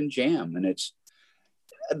Shut Up and Jam, and it's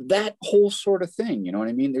that whole sort of thing. You know what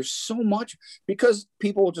I mean? There's so much, because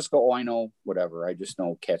people will just go, oh, I know whatever, I just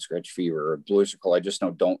know Cat Scratch Fever or Blue Oyster Cult, I just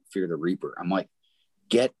know Don't Fear the Reaper. I'm like,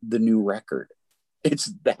 get the new record,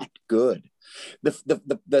 it's that good.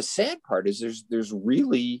 The sad part is there's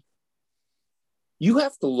really, you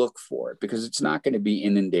have to look for it because it's not going to be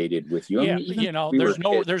inundated with you. Yeah, I mean, you know,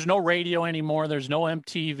 there's no radio anymore. There's no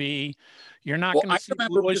MTV. You're not going to see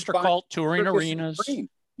Blue Oyster Cult touring arenas.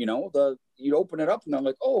 You know, you'd open it up and I'm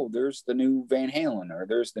like, oh, there's the new Van Halen or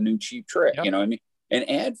there's the new Cheap Trick. Yep. You know what I mean? An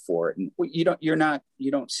ad for it, and you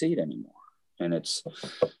don't see it anymore. And it's,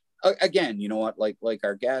 again, you know what? Like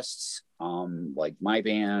our guests, like my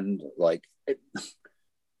band,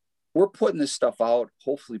 we're putting this stuff out.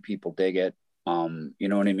 Hopefully, people dig it. You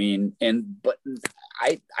know what I mean? But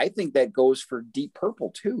I think that goes for Deep Purple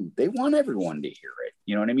too. They want everyone to hear it.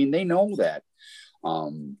 You know what I mean? They know that.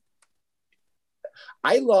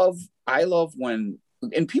 I love when,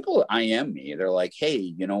 and people IM me, they're like, hey,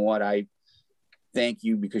 you know what? I thank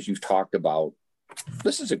you because you've talked about,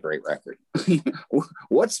 this is a great record.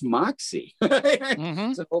 What's Moxie?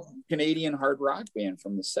 It's an old Canadian hard rock band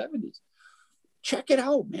from the 70s. Check it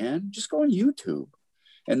out, man. Just go on YouTube.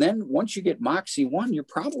 And then once you get Moxie 1, you're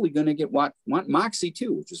probably going to get want Moxie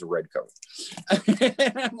 2, which is a red cover.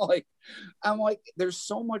 I'm like, there's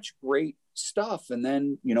so much great stuff. And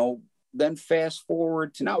then, you know, then fast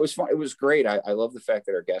forward to now, it was fun. It was great. I love the fact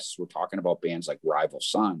that our guests were talking about bands like Rival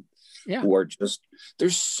Son, who are just,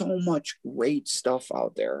 there's so much great stuff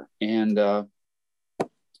out there. And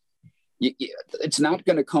it's not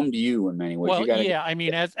going to come to you in many ways. Well, I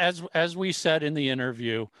mean, as we said in the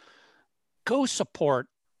interview, go support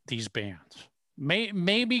these bands.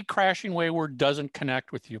 Maybe Crashing Wayward doesn't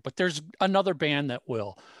connect with you, but there's another band that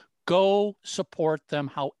will. Go support them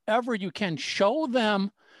however you can. Show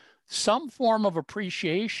them some form of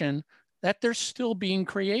appreciation that they're still being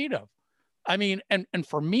creative. I mean, and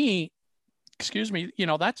for me, excuse me, you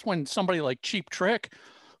know, that's when somebody like Cheap Trick,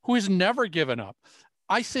 who has never given up.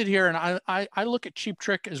 I sit here and I look at Cheap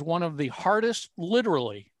Trick as one of the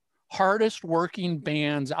literally hardest working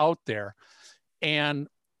bands out there. And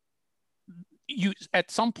at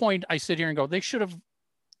some point I sit here and go, they should have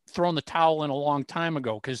thrown the towel in a long time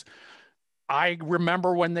ago, because I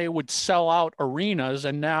remember when they would sell out arenas,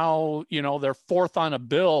 and now, you know, they're fourth on a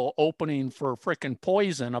bill opening for frickin'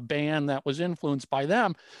 Poison, a band that was influenced by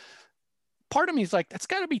them. Part of me is like, that's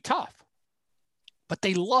got to be tough. But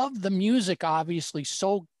they love the music, obviously,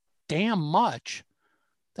 so damn much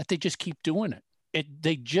that they just keep doing it.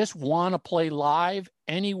 They just want to play live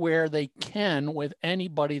anywhere they can with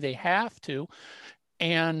anybody they have to,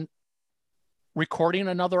 and recording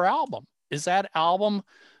another album. Is that album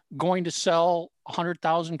going to sell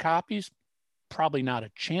 100,000 copies? Probably not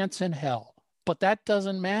a chance in hell, but that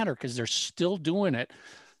doesn't matter because they're still doing it.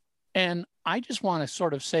 And I just want to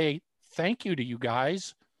sort of say thank you to you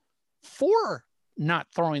guys for not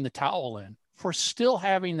throwing the towel in, for still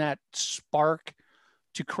having that spark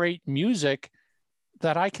to create music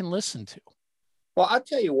that I can listen to. Well, I'll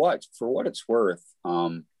tell you what, for what it's worth,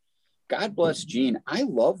 God bless Gene. I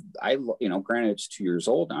love, granted it's 2 years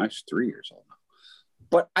old now, it's 3 years old now,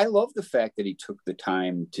 but I love the fact that he took the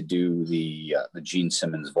time to do the Gene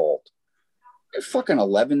Simmons Vault. Fucking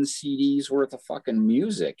 11 CDs worth of fucking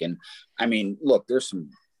music. And I mean, look, there's some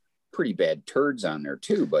pretty bad turds on there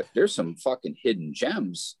too, but there's some fucking hidden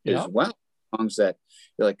gems as well. Songs that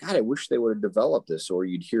you're like, God, I wish they would have developed this, or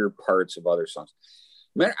you'd hear parts of other songs.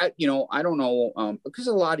 I don't know, because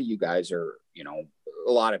a lot of you guys are,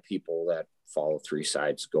 a lot of people that follow Three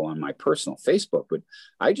Sides go on my personal Facebook, but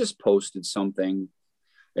I just posted something.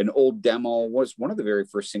 An old demo was one of the very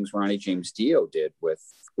first things Ronnie James Dio did with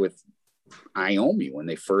Iommi when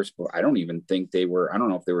they first, I don't even think they were, I don't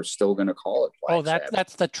know if they were still going to call it Black Sabbath.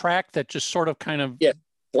 That's the track that just sort of kind of. Yeah,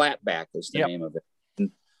 Flatback is the name of it.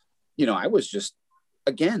 And, I was just,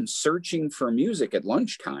 again, searching for music at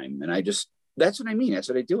lunchtime, and that's what I mean. That's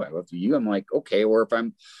what I do. I love you. I'm like, okay. Or if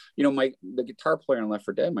I'm, the guitar player on Left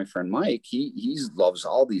 4 Dead, my friend Mike, he loves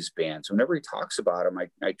all these bands. Whenever he talks about them, I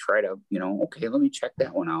try to, okay, let me check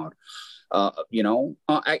that one out. God,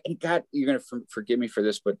 you're going to forgive me for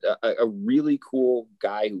this, but a really cool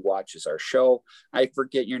guy who watches our show. I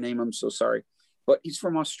forget your name. I'm so sorry. But he's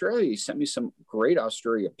from Australia. He sent me some great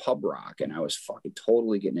Australia pub rock, and I was fucking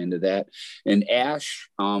totally getting into that. And Ash,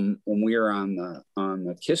 when we were on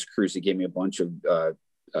the Kiss cruise, he gave me a bunch of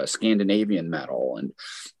Scandinavian metal, and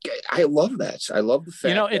I love that. I love the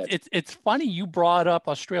fact it's funny you brought up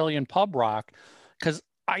Australian pub rock, because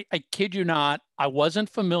I kid you not, I wasn't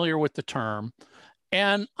familiar with the term,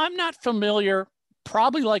 and I'm not familiar,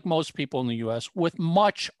 probably like most people in the US, with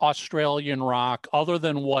much Australian rock other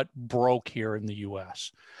than what broke here in the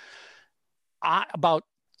US. About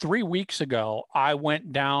 3 weeks ago, I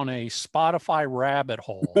went down a Spotify rabbit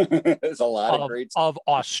hole. There's a lot of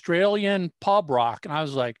Australian pub rock. And I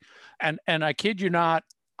was like, and I kid you not,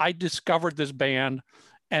 I discovered this band,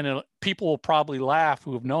 and people will probably laugh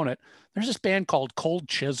who have known it. There's this band called Cold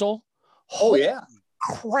Chisel. Holy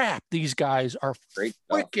crap, these guys are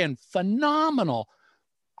freaking phenomenal.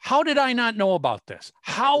 How did I not know about this?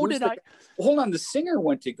 Hold on, the singer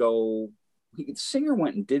went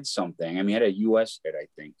and did something. I mean, he had a US hit, I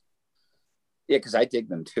think. Yeah, because I dig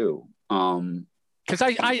them too. Because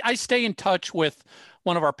I stay in touch with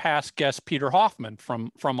one of our past guests, Peter Hoffman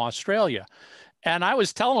from Australia. And I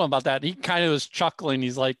was telling him about that. He kind of was chuckling.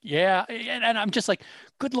 He's like, yeah. And I'm just like,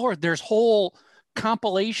 good Lord, there's whole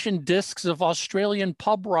compilation discs of Australian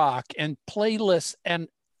pub rock and playlists, and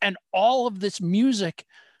all of this music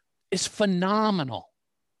is phenomenal.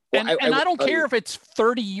 Well, and I don't care if it's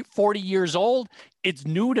 30, 40 years old. It's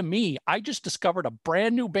new to me. I just discovered a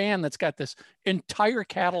brand new band that's got this entire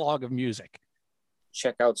catalog of music.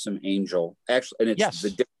 Check out some Angel. Actually, and it's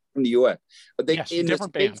from the US. But in the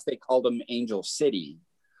States, they called them Angel City.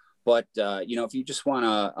 But, if you just want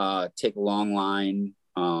to take a long line,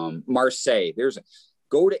 Marseille,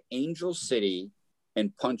 go to Angel City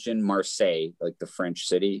and punch in Marseille, like the French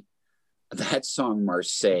city. That song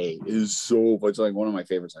Marseille is it's like one of my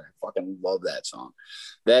favorites. I fucking love that song.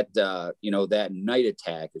 That that Night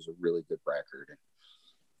Attack is a really good record. And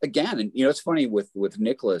again, and it's funny with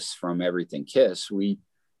Nicholas from Everything Kiss, he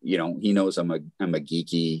knows I'm a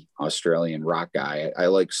geeky Australian rock guy. I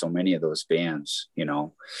like so many of those bands,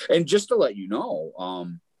 and just to let you know,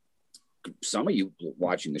 some of you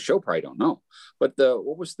watching the show probably don't know, but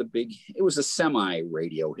it was a semi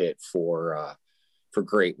radio hit for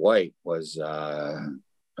Great White was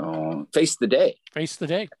Face the Day. Face the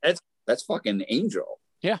Day. That's fucking Angel.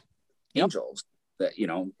 Yeah. Angels. That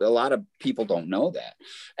a lot of people don't know that.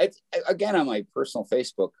 Again, on my personal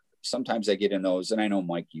Facebook, sometimes I get in those, and I know,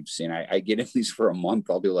 Mike, you've seen, I get in these for a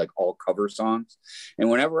month. I'll do like all cover songs,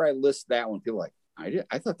 and whenever I list that one, people are like,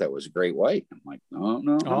 I thought that was Great White. I'm like,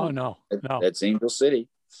 no. Oh no. That's Angel City.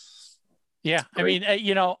 Yeah, I mean,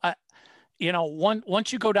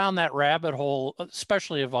 once you go down that rabbit hole,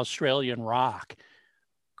 especially of Australian rock,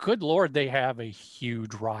 good Lord, they have a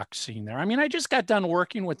huge rock scene there. I mean, I just got done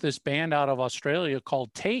working with this band out of Australia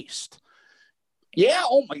called Taste. Yeah.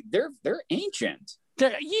 Oh my, they're ancient.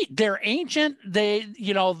 They're ancient. They.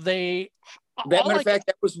 Matter of fact,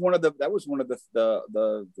 that was one of the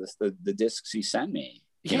discs he sent me.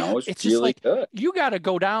 It's really good. You got to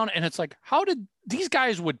go down, and it's like, how did these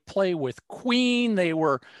guys would play with Queen? They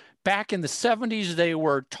were back in the 70s. They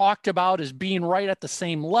were talked about as being right at the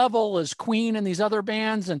same level as Queen and these other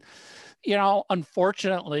bands. And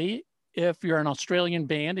unfortunately, if you're an Australian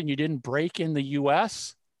band and you didn't break in the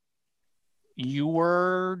US, you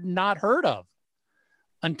were not heard of.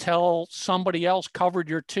 until somebody else covered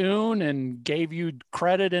your tune and gave you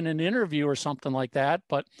credit in an interview or something like that.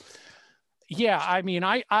 But yeah, I mean,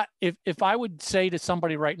 if I would say to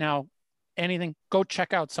somebody right now, anything, go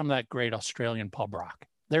check out some of that great Australian pub rock.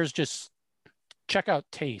 Check out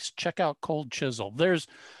Taste, check out Cold Chisel. There's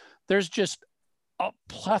just a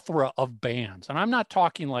plethora of bands. And I'm not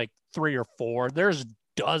talking like 3 or 4. There's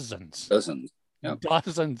dozens. Yep.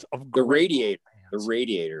 Dozens of The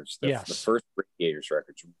Radiators. Yes. The first Radiators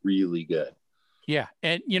record's really good. Yeah.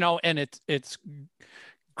 And, and it's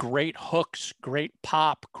great hooks, great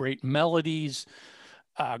pop, great melodies,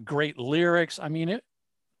 great lyrics. I mean,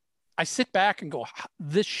 I sit back and go,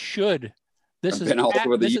 this has been all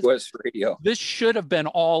over the U.S. radio. This should have been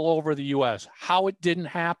all over the U.S. How it didn't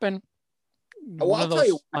happen, one of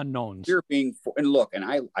those unknowns. And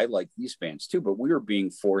I like these bands too, but we were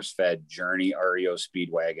being force-fed Journey, REO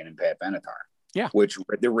Speedwagon, and Pat Benatar. Yeah. Which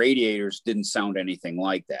the Radiators didn't sound anything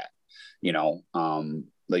like that.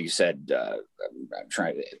 Like you said, I'm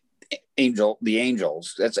trying to the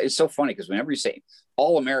Angels. It's so funny because whenever you say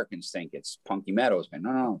all Americans think it's Punky Meadows, man,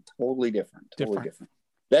 no, totally different.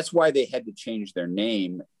 That's why they had to change their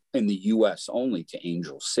name in the U.S. only to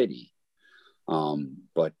Angel City.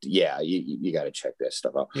 But yeah, you got to check that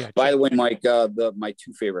stuff out. Yeah, by the way, Mike, my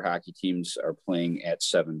 2 favorite hockey teams are playing at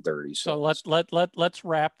 7:30. So let's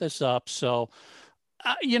wrap this up. So,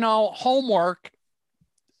 homework.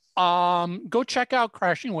 Go check out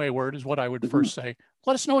Crashing Wayward is what I would first say.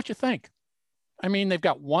 Let us know what you think. I mean, they've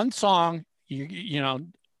got one song.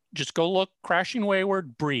 Just go look Crashing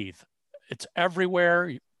Wayward, Breathe. It's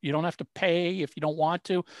everywhere. You don't have to pay if you don't want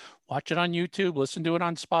to. Watch it on YouTube. Listen to it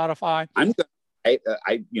on Spotify. I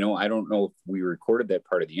don't know if we recorded that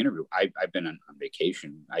part of the interview. I've been on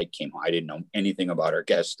vacation. I came home. I didn't know anything about our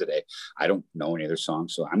guest today. I don't know any other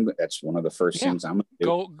songs, so that's one of the first things I'm gonna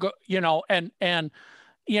do. Go. And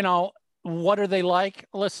what are they like?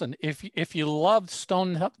 Listen, if you love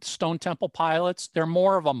Stone Temple Pilots, they're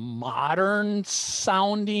more of a modern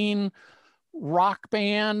sounding rock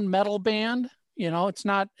band, metal band. It's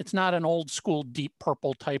not an old school Deep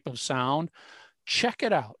Purple type of sound. Check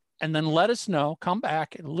it out and then let us know. Come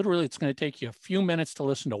back. And literally, it's going to take you a few minutes to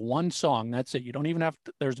listen to one song. That's it. You don't even have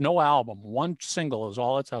to, there's no album. One single is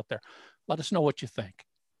all that's out there. Let us know what you think.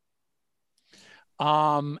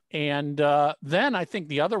 And then I think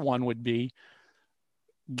the other one would be,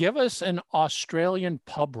 give us an Australian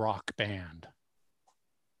pub rock band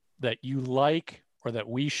that you like or that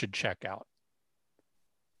we should check out.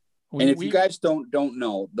 And if you guys don't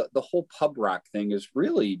know, the whole pub rock thing is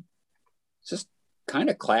really just kind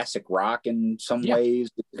of classic rock in some ways.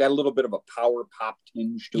 It's got a little bit of a power pop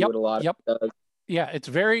tinge to it. A lot. Yep. Yeah, it's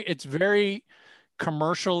very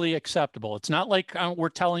commercially acceptable. It's not like we're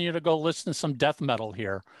telling you to go listen to some death metal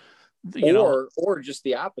here, or just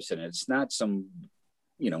the opposite. It's not some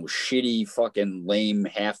shitty fucking lame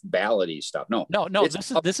half ballady stuff. No.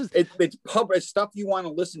 It's pub. It's stuff you want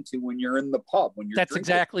to listen to when you're in the pub. That's drinking.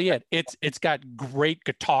 Exactly it. It's got great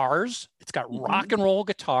guitars. It's got rock and roll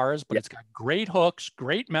guitars, but it's got great hooks,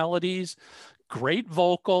 great melodies, great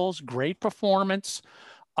vocals, great performance.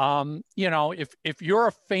 If you're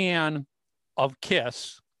a fan of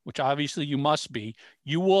Kiss, which obviously you must be,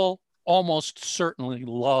 you will almost certainly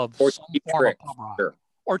love some form of pub rock. Sure.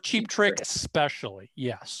 Or Cheap Trick especially.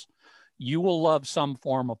 Yes. You will love some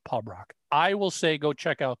form of pub rock. I will say go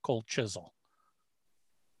check out Cold Chisel.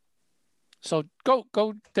 So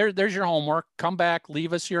go there's your homework. Come back,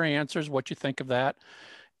 leave us your answers, what you think of that.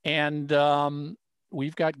 And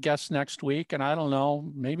we've got guests next week, and I don't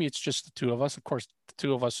know, maybe it's just the 2 of us. Of course, the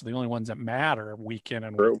 2 of us are the only ones that matter week in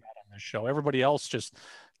and week out on this show. Everybody else just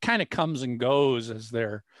kind of comes and goes as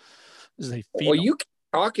they feel. Well, you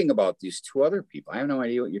talking about these 2 other people. I have no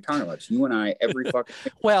idea what you're talking about. It's you and I every fucking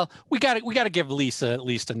Well, we got to give Lisa at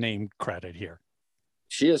least a name credit here.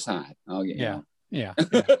 She is hot. Oh yeah.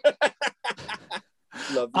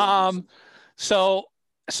 Love so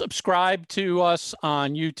subscribe to us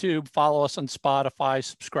on YouTube, follow us on Spotify,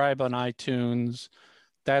 subscribe on iTunes.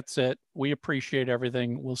 That's it. We appreciate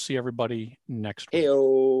everything. We'll see everybody next week.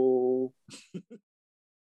 Heyo.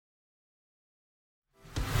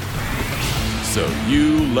 So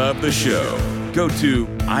you love the show. Go to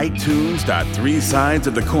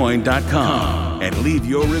itunes.threesidesofthecoin.com and leave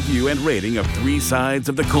your review and rating of 3 Sides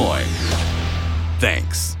of the Coin.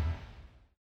 Thanks.